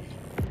them win.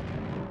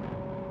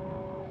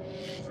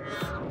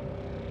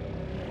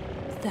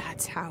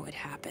 That's how it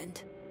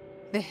happened.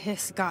 The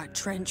hiss got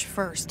Trench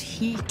first.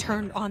 He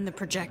turned on the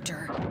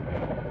projector.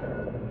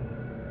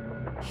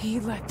 He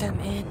let them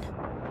in.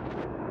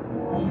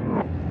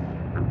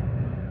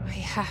 I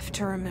have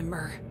to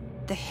remember.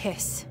 The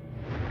hiss.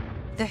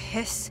 The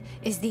hiss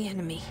is the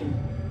enemy.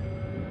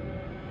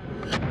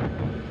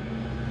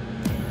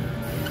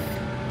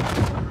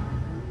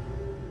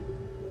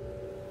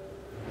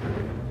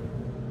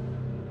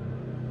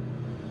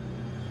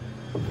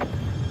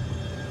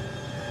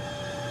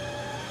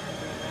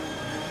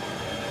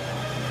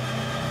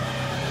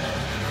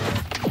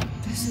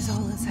 This is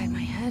all inside my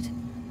head.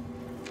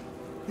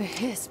 The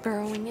hiss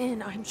burrowing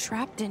in. I'm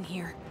trapped in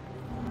here.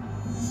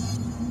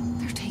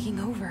 They're taking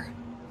over.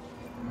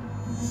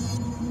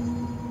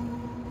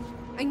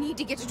 I need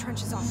to get to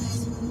Trench's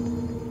office.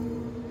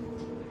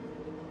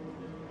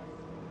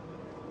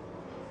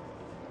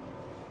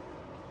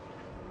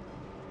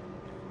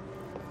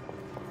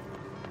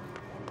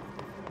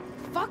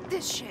 Fuck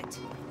this shit!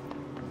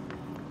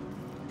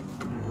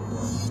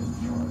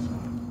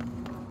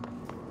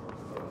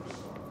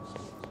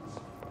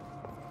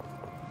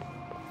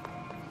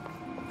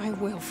 I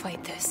will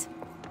fight this.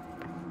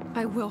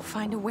 I will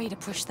find a way to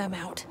push them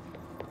out.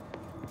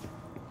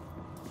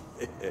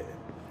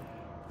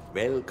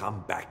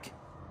 Welcome back.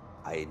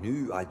 I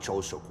knew I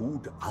chose a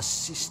good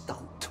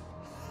assistant.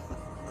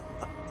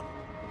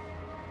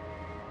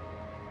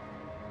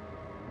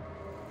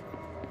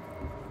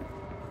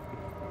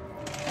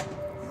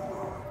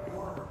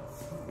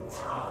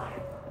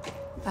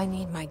 I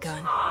need my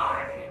gun.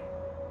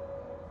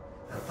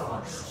 The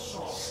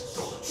thunderstorms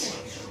don't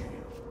change you.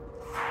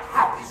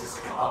 Happiness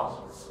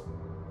comes.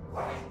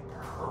 White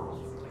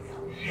pearls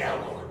with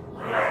yellow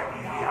and red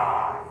in the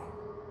eye.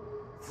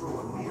 Through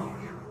a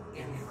million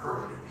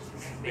infirmities we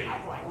can make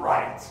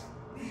right.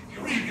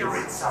 Leave your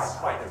insides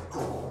by the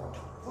gourd.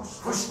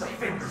 Push the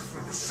fingers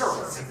through the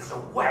surface into the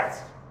wet.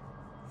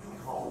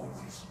 You've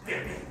always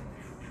been in.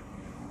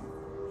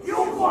 You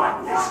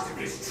want this to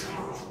be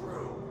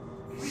true.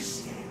 We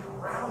stand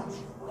around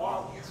you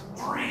while you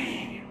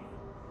dream.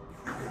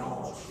 You can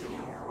almost feel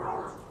your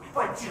worth,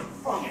 but you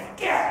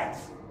forget.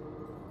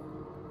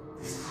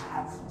 This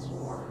happens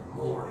more and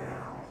more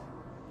now.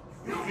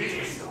 You need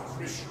your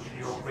permission and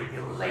your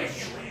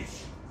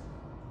regulations.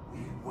 We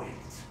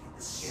wait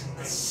in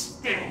the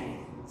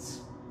stains.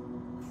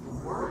 The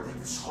word that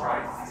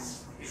describes this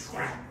is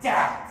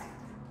redacted.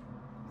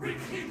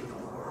 Repeat the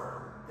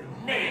word, the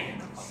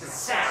name of the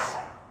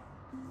sound.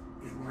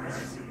 It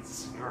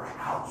resonates in your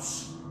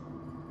house.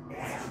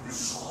 After the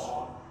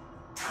song,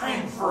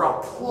 time for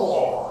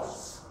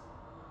applause.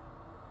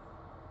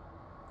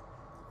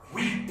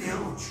 We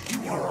build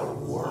you. You're a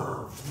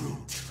worm through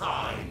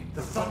time.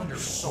 The thunder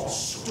soul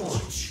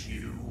distorts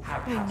you.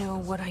 I know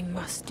what I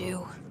must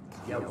do.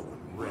 Yellow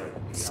and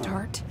red.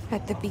 Start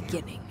at the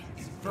beginning.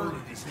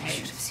 I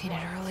should have seen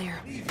it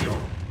earlier.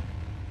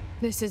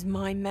 This is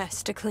my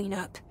mess to clean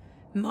up.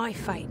 My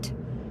fight.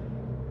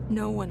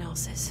 No one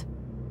else's.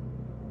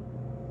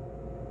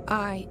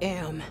 I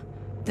am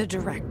the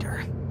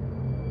director.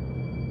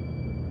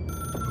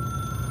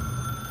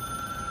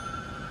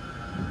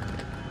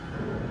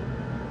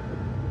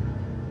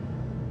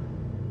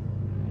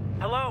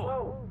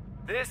 Hello,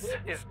 this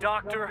is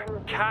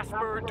Dr.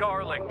 Casper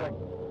Darling.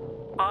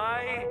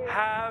 I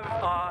have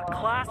a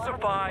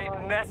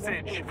classified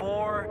message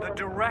for the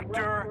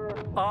director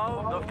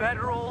of the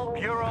Federal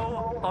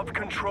Bureau of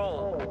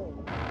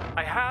Control.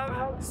 I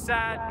have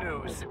sad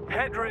news.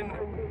 Hedron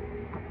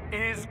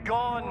is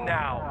gone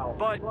now,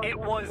 but it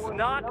was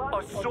not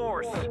a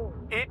source.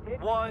 It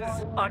was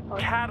a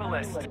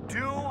catalyst.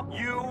 Do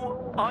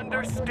you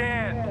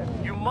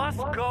understand? You must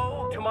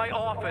go to my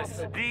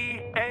office,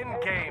 the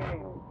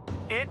Endgame.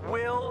 It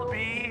will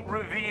be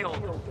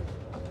revealed.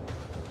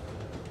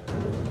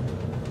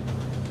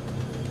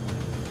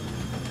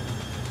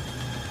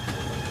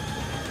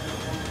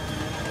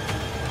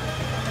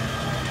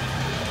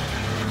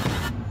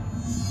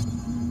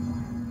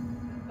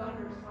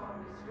 Thunderstorm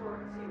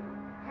distorts you.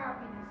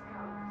 Happiness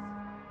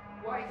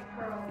comes. White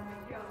pearl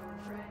with yellow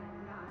and red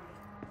and night.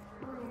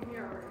 Through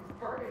mirror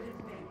inverted is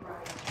made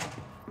right.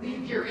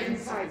 Leave your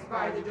insides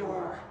by the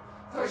door.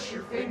 Push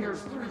your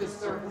fingers through the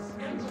surface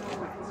into the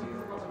wet.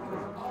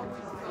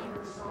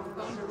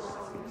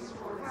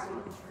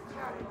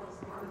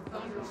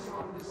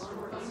 Thunderstorm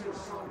distorts you.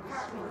 Thunderstorm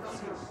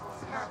distorts you.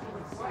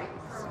 Happiness.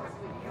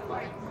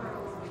 White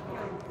pearls with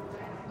yellow and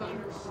red.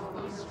 Thunderstorm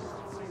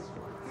distorts you.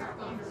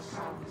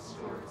 Thunderstorm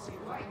distorts you.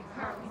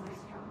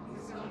 Happiness comes.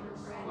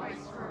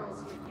 White pearls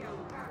with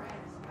yellow and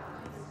red.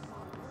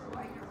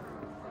 White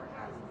pearls for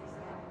happiness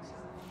comes.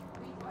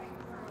 White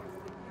pearls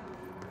with yellow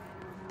and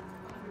red.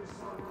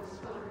 Thunderstorm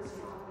distorts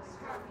you.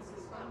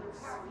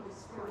 Happiness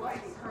for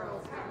white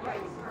pearls and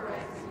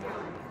red and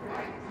yellow.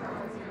 White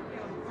pearls and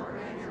yellow for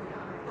red and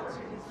yellow.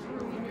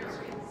 Room your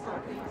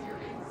inside. Leave your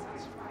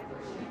insides.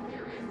 Leave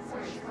your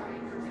insides.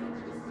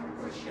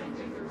 Push your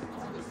fingers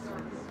into the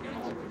surface.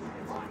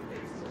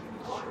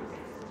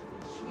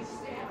 We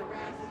stand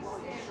around. We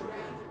stand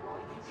around.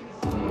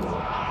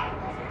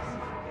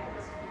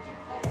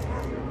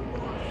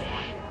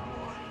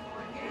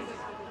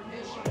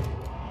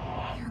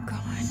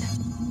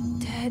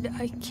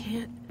 I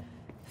can't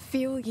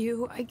feel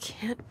you. I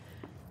can't...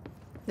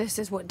 This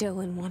is what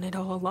Dylan wanted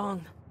all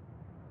along.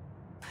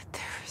 But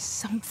there's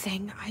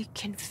something. I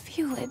can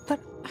feel it, but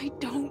I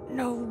don't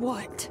know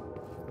what.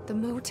 The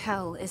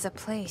motel is a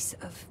place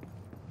of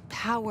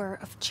power,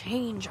 of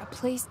change, a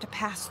place to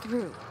pass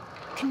through,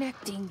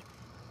 connecting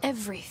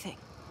everything.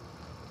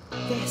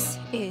 This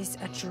is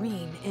a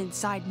dream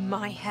inside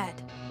my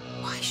head.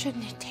 Why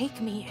shouldn't it take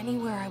me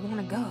anywhere I want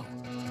to go?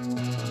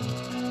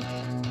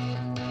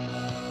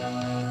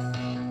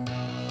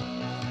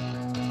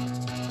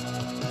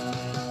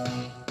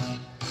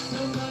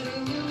 Nobody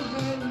knew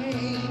her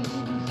name,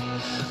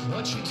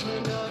 but she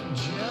turned up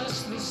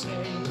just the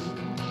same.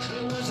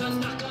 There was a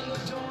knock on the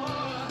door,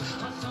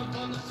 a thump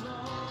on the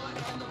floor,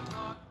 and the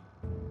park.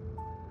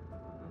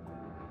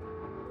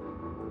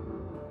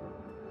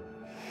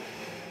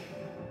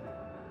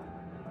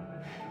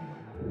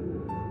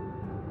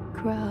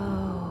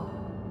 Grow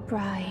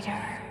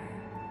brighter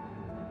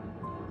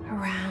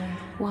around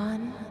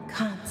one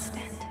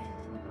constant.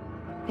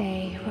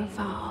 They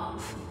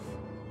revolve.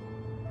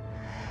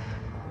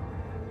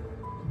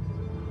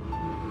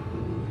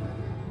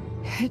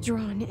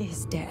 Hedron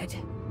is dead,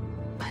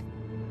 but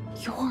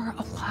you're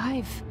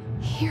alive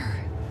here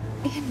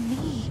in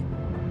me.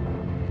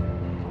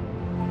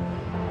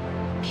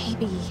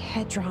 Maybe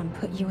Hedron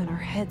put you in our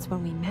heads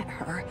when we met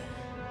her.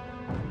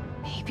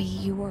 Maybe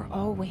you were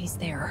always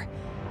there.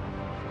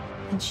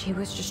 And she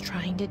was just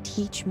trying to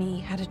teach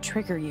me how to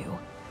trigger you.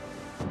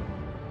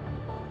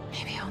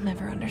 Maybe I'll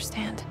never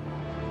understand.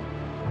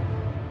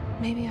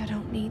 Maybe I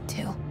don't need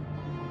to.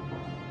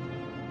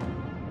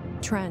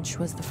 Trench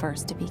was the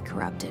first to be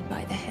corrupted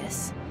by the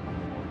hiss.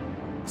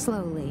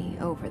 Slowly,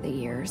 over the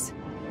years.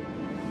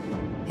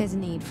 His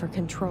need for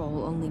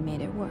control only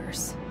made it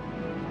worse.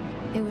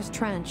 It was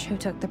Trench who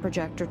took the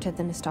projector to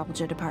the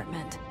nostalgia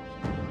department.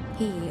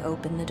 He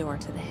opened the door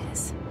to the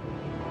hiss.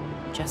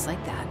 Just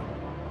like that.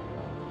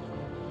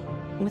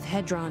 With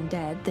Hedron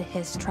dead, the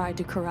hiss tried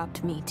to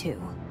corrupt me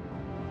too.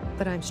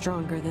 But I'm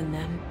stronger than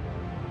them.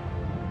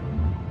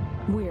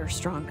 We're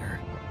stronger.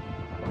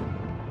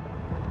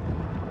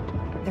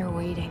 They're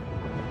waiting.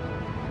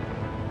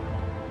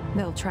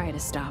 They'll try to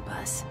stop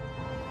us.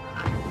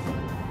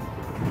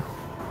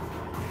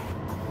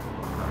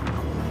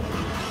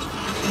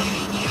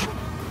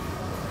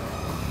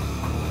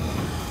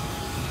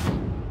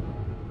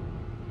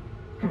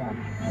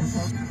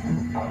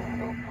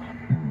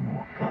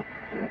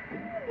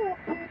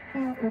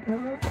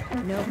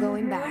 No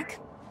going back.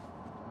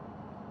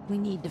 We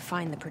need to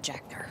find the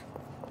projector.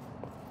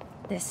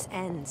 This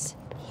ends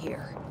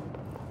here.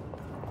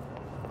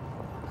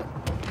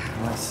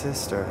 My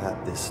sister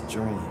had this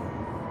dream.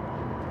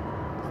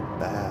 A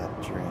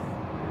bad dream.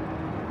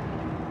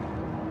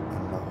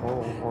 And the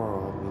whole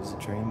world was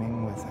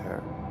dreaming with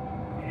her.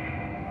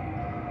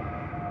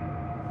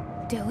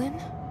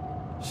 Dylan?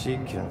 She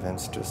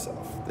convinced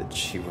herself that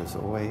she was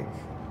awake.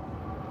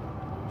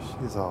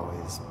 She's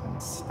always been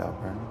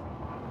stubborn.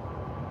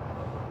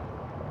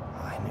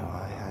 I knew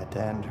I had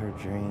to end her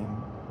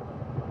dream.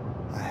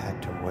 I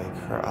had to wake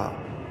her up.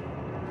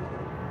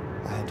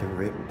 I had to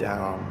rip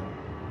down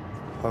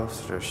the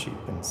poster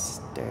she'd been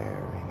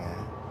staring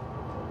at.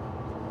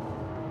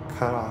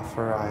 Cut off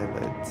her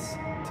eyelids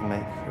to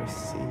make her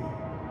see.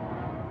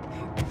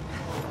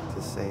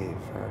 To save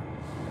her.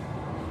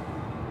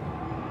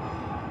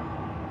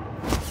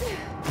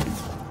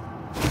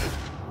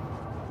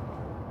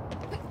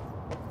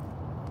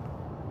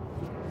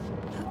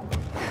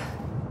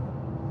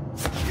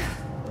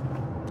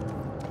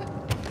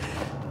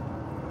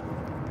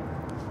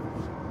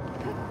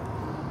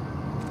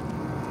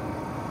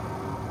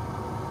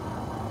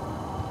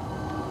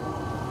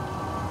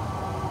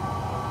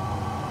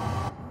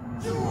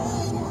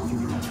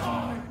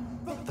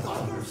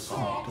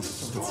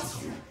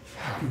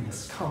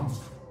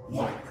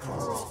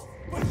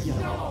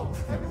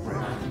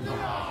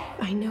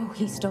 I know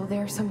he's still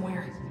there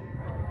somewhere.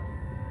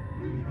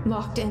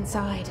 Locked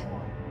inside.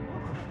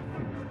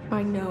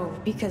 I know,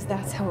 because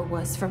that's how it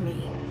was for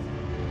me.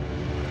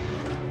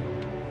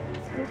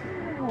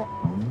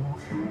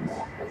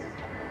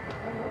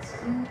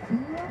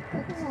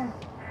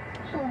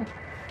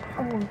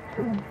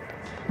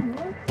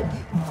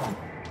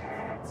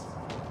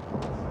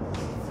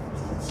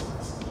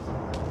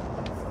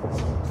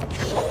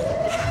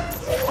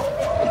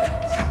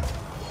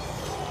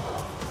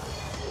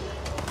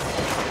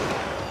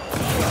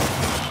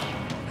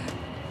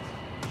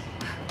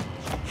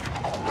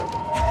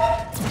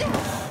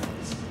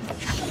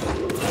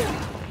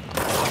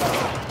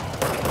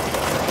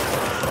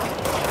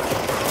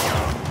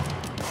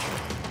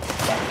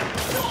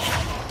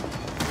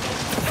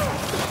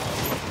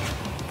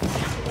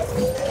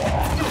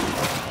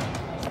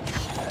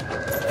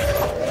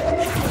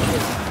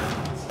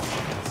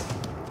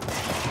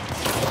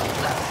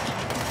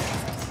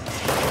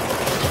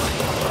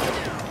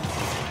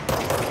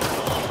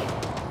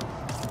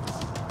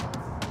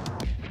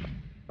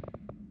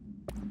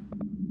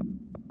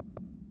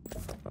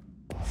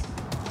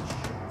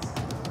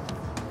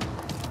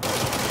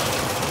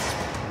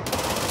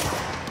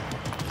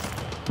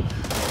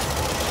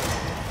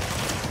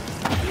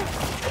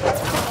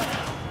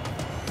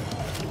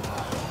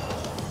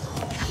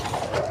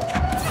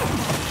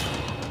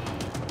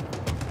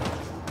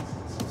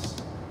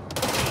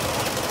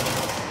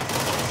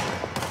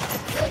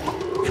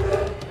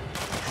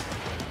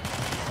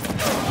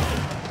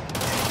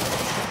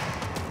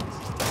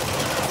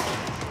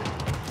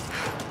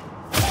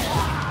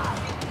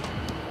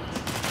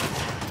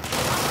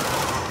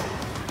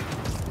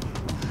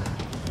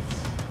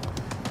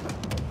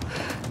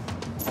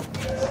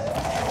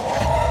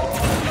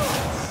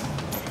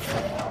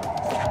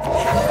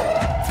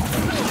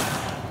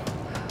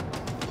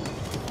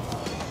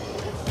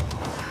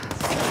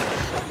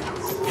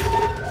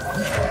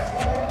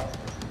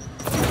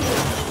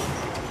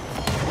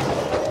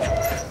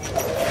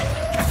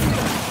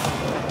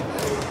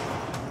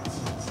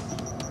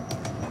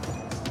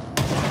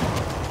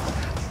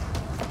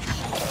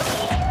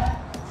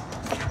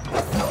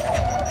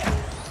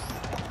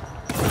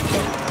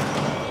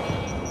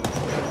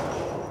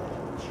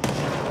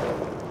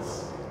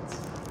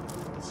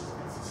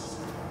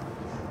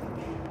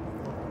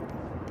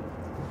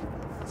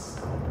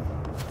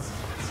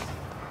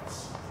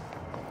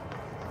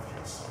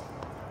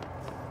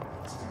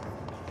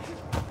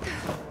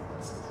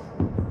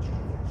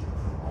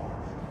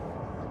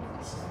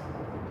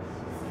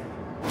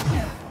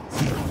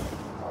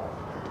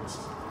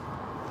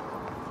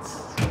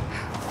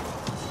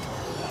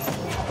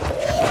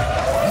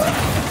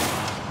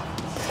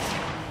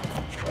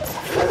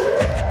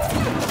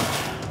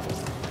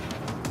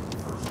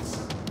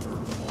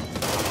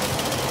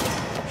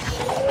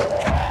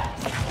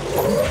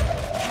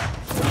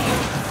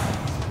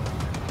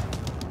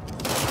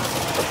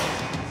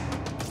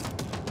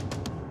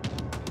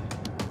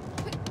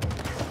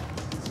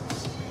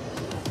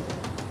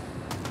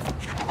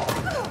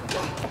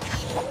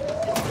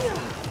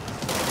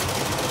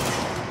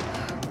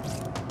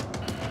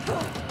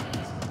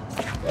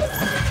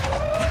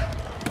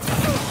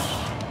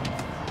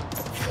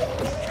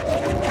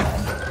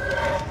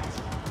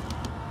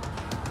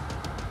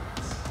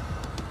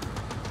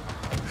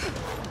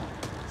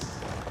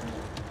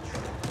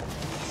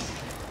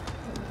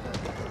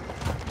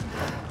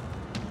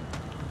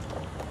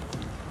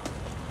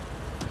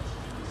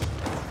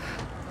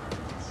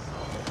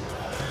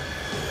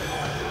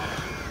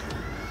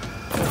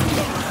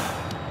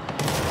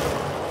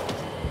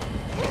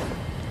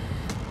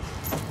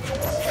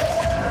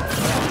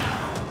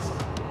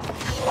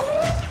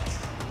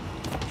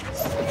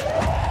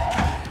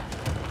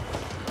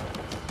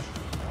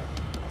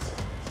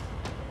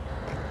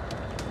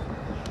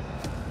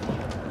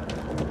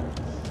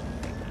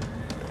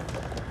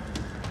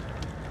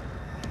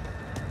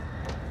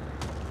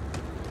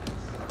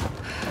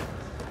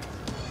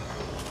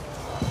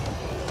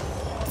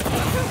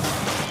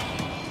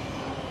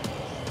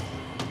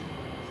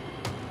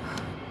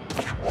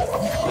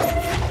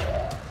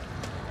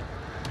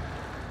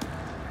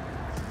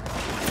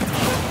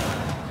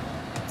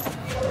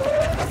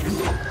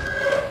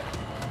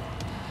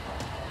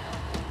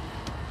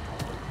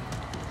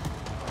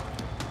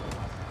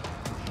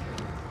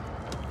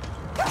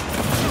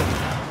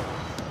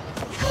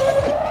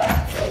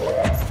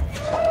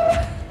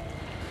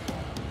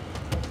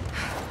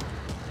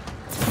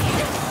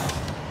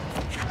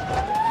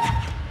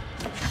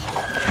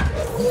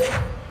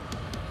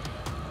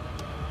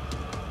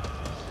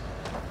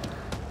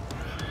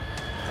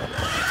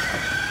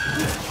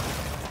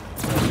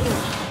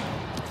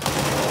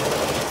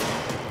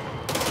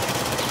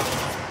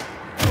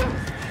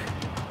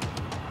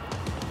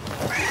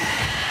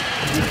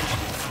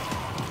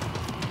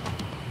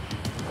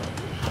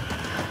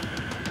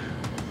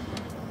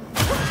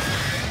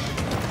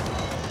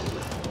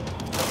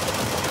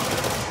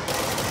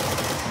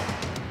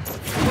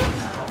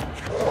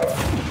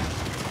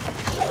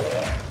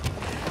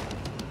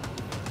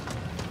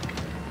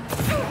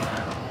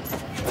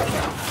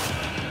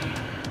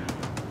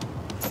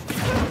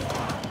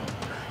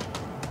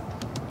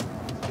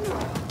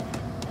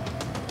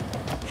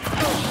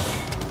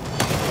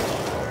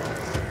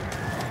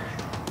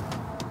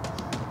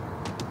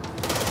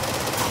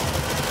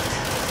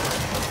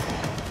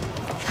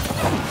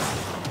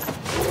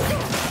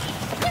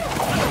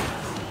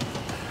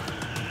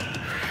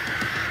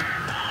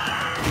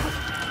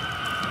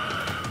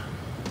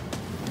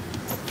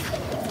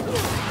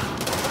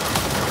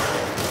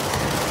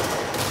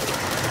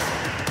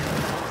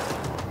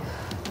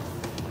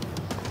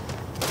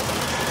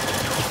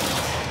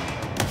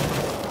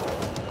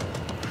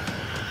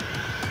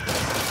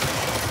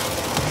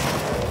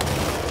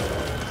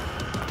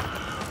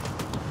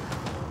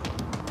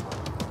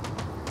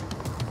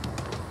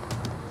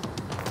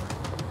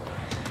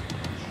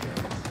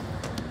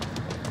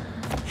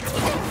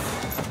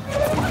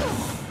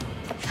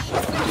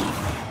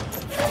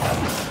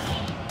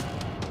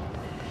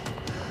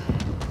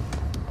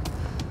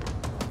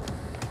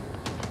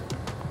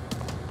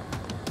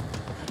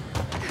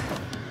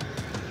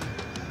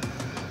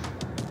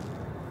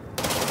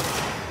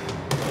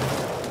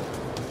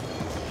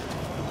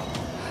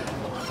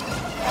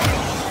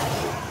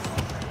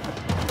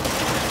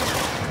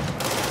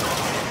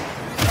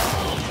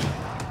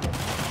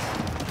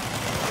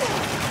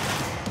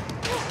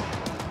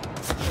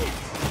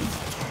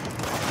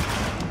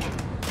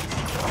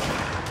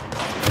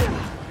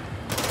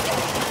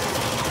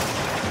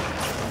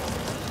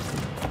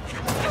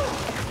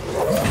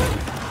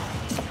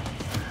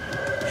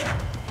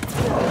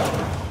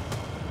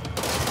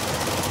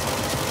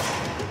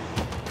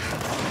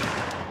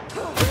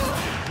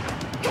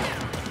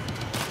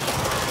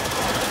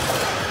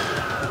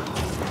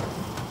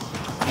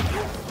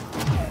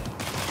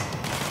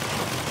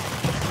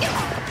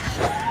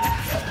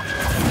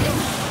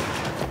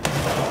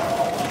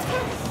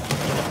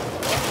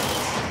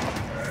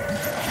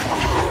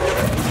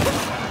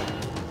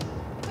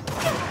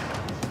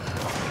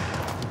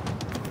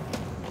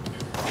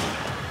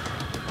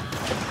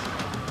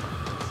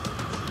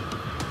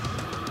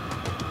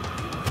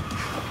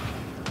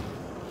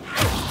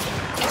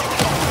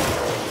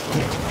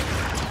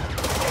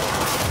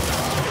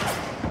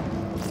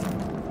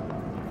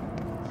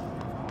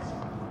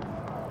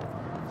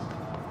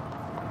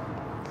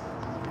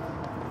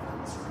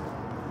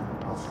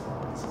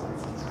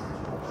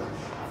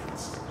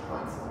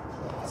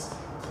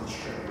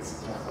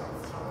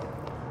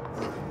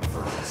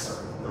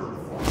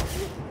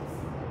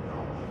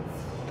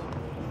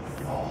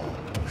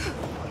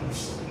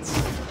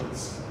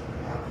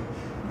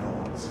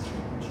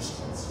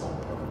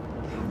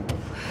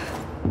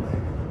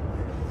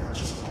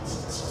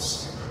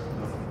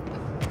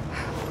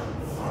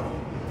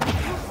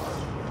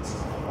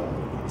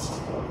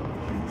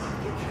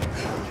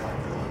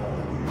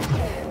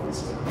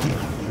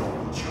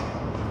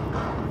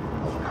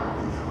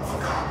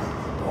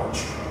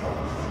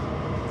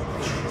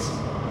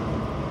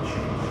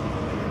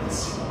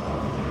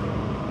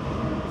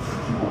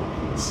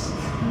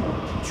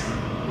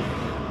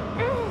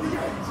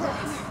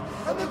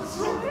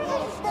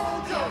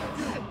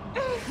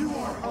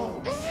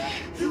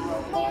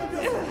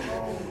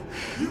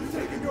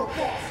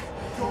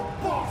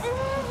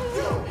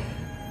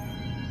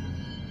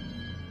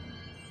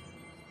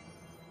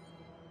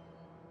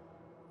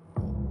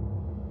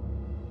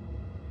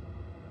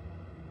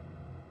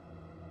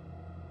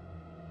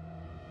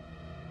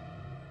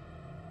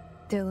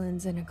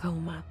 Dylan's in a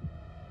coma.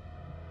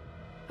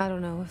 I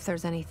don't know if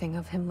there's anything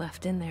of him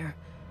left in there.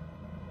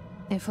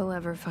 If he'll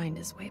ever find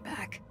his way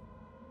back.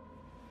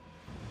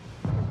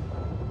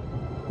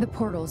 The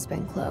portal's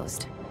been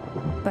closed,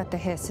 but the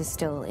hiss is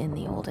still in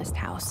the oldest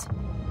house.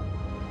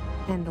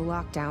 And the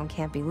lockdown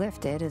can't be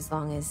lifted as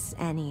long as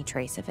any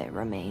trace of it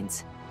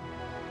remains.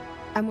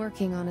 I'm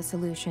working on a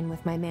solution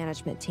with my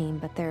management team,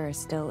 but there is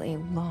still a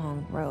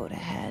long road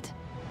ahead.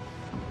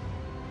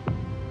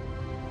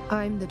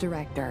 I'm the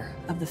director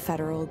of the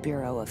Federal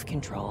Bureau of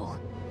Control.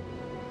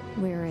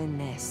 We're in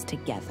this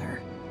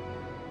together.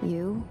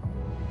 You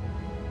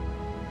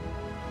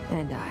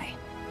and I.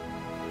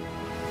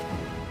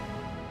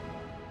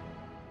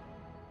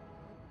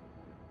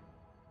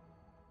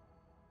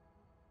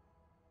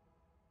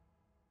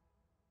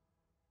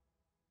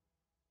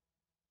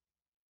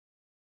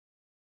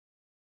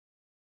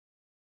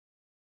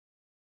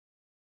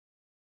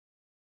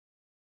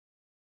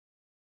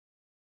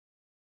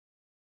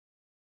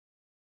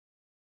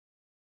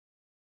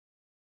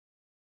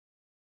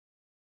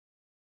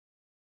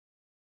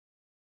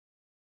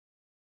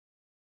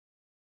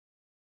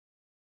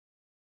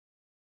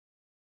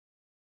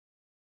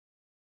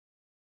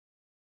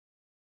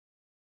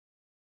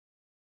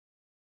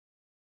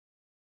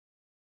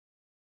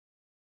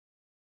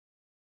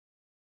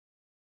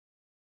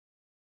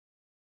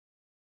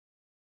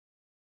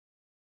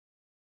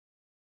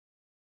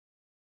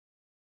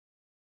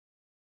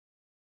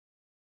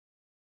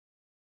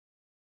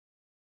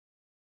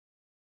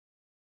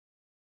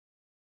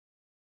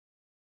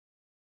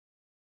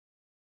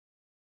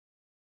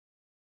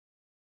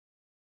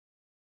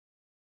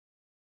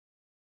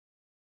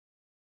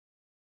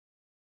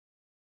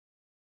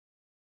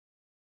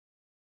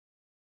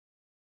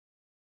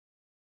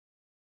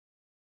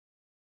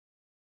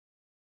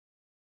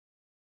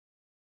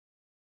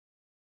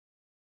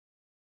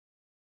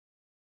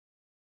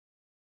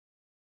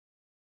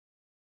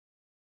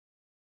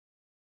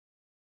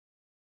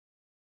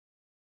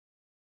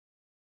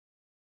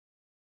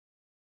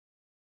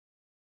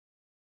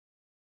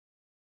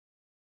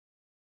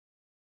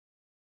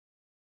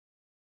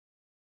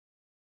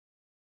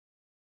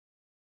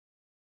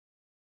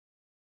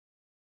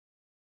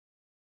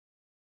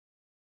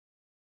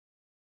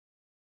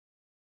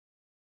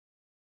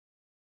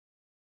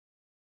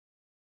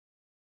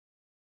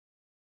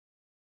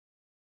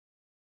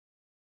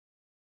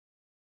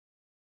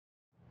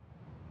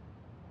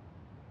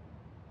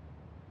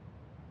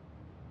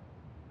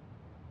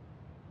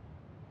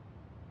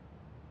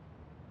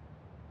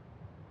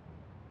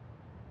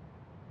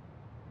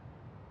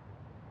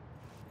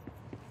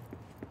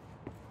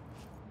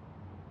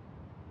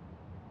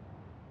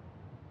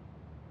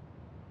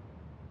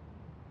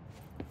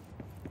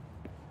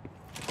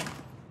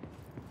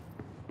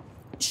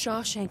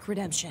 Shawshank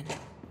Redemption.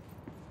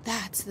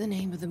 That's the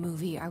name of the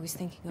movie I was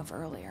thinking of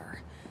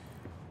earlier.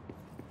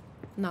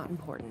 Not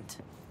important,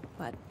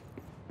 but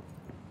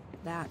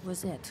that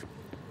was it.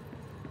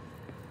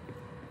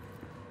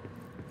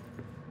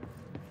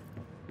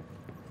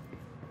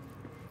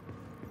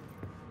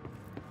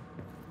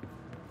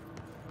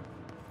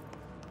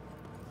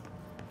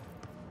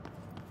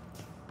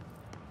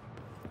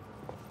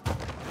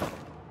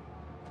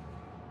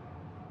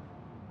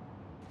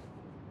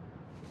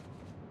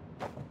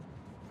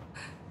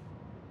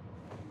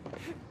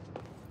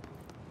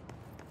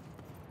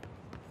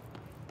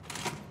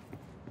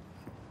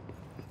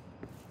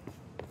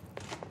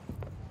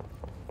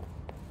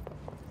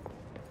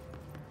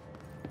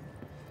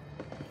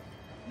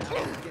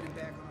 Getting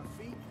back on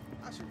our feet,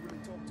 I should really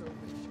talk to Open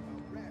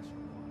about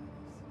rational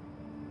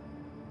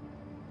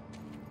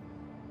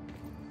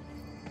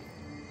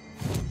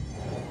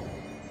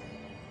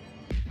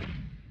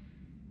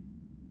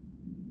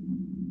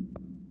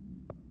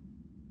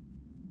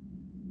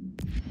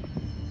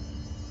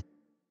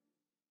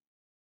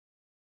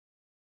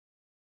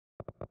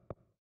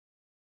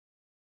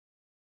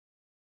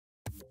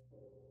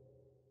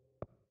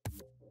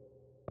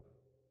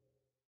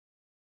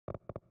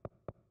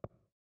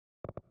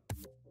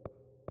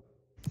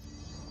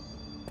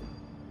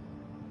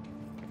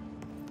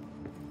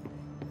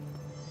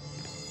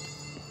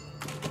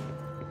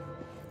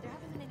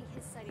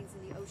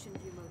Ocean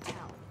View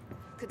Motel.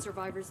 Could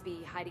survivors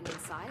be hiding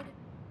inside?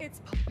 It's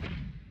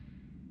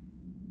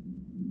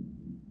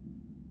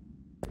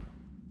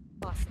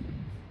possible.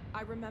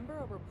 I remember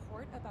a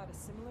report about a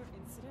similar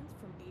incident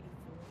from '84.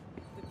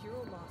 The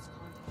Bureau lost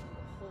contact with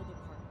the whole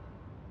department.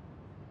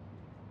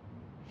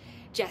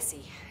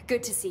 Jesse,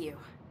 good to see you.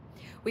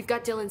 We've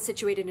got Dylan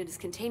situated in his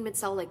containment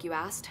cell like you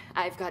asked.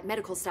 I've got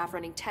medical staff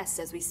running tests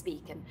as we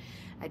speak, and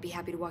I'd be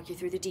happy to walk you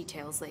through the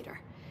details later.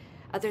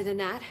 Other than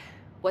that,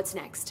 what's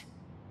next?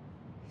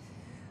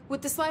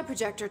 With the slide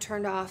projector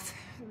turned off,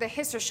 the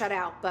hiss are shut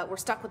out, but we're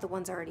stuck with the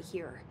ones already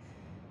here.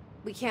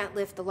 We can't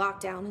lift the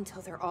lockdown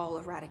until they're all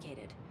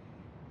eradicated.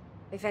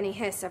 If any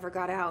hiss ever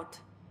got out,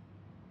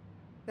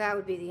 that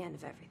would be the end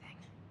of everything.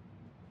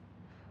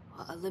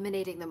 Well,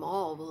 eliminating them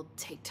all will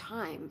take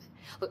time.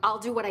 Look, I'll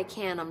do what I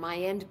can on my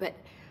end, but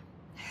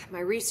My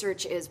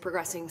research is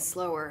progressing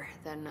slower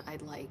than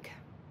I'd like.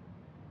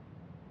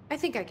 I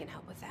think I can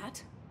help with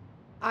that.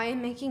 I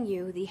am making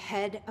you the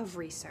head of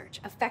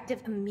research,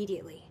 effective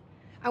immediately.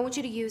 I want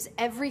you to use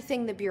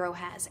everything the Bureau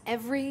has,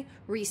 every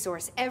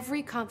resource,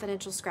 every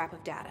confidential scrap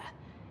of data,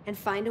 and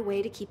find a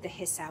way to keep the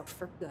hiss out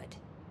for good.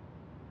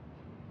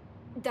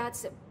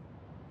 That's...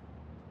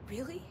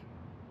 really?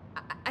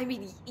 I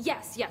mean,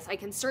 yes, I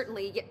can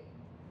certainly...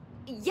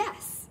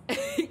 yes!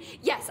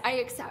 Yes, I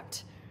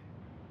accept.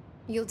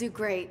 You'll do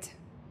great.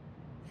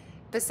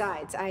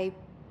 Besides, I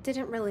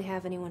didn't really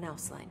have anyone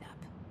else lined up.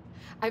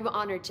 I'm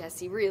honored,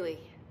 Jesse, really.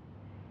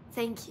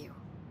 Thank you.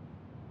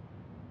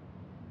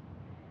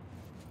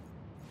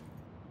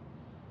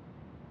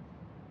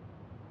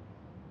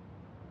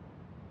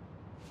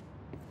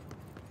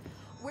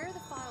 Where are the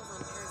files on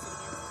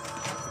parasitic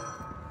entities?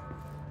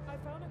 I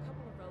found a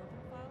couple of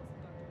relevant files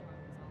in Dr.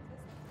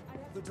 Darling's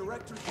office. The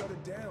director shut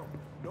it down.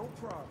 No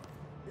problem.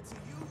 It's a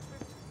huge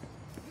victory.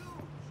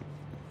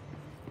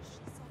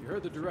 You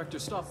heard the director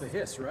stop the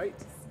hiss, right?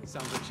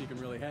 Sounds like she can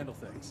really handle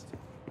things.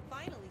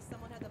 Finally,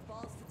 someone had the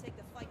balls to take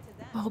the fight to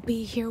them. I'll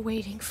be here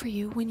waiting for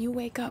you when you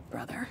wake up,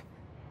 brother.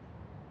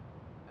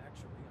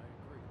 Actually, I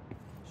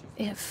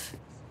agree. If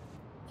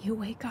you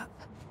wake up.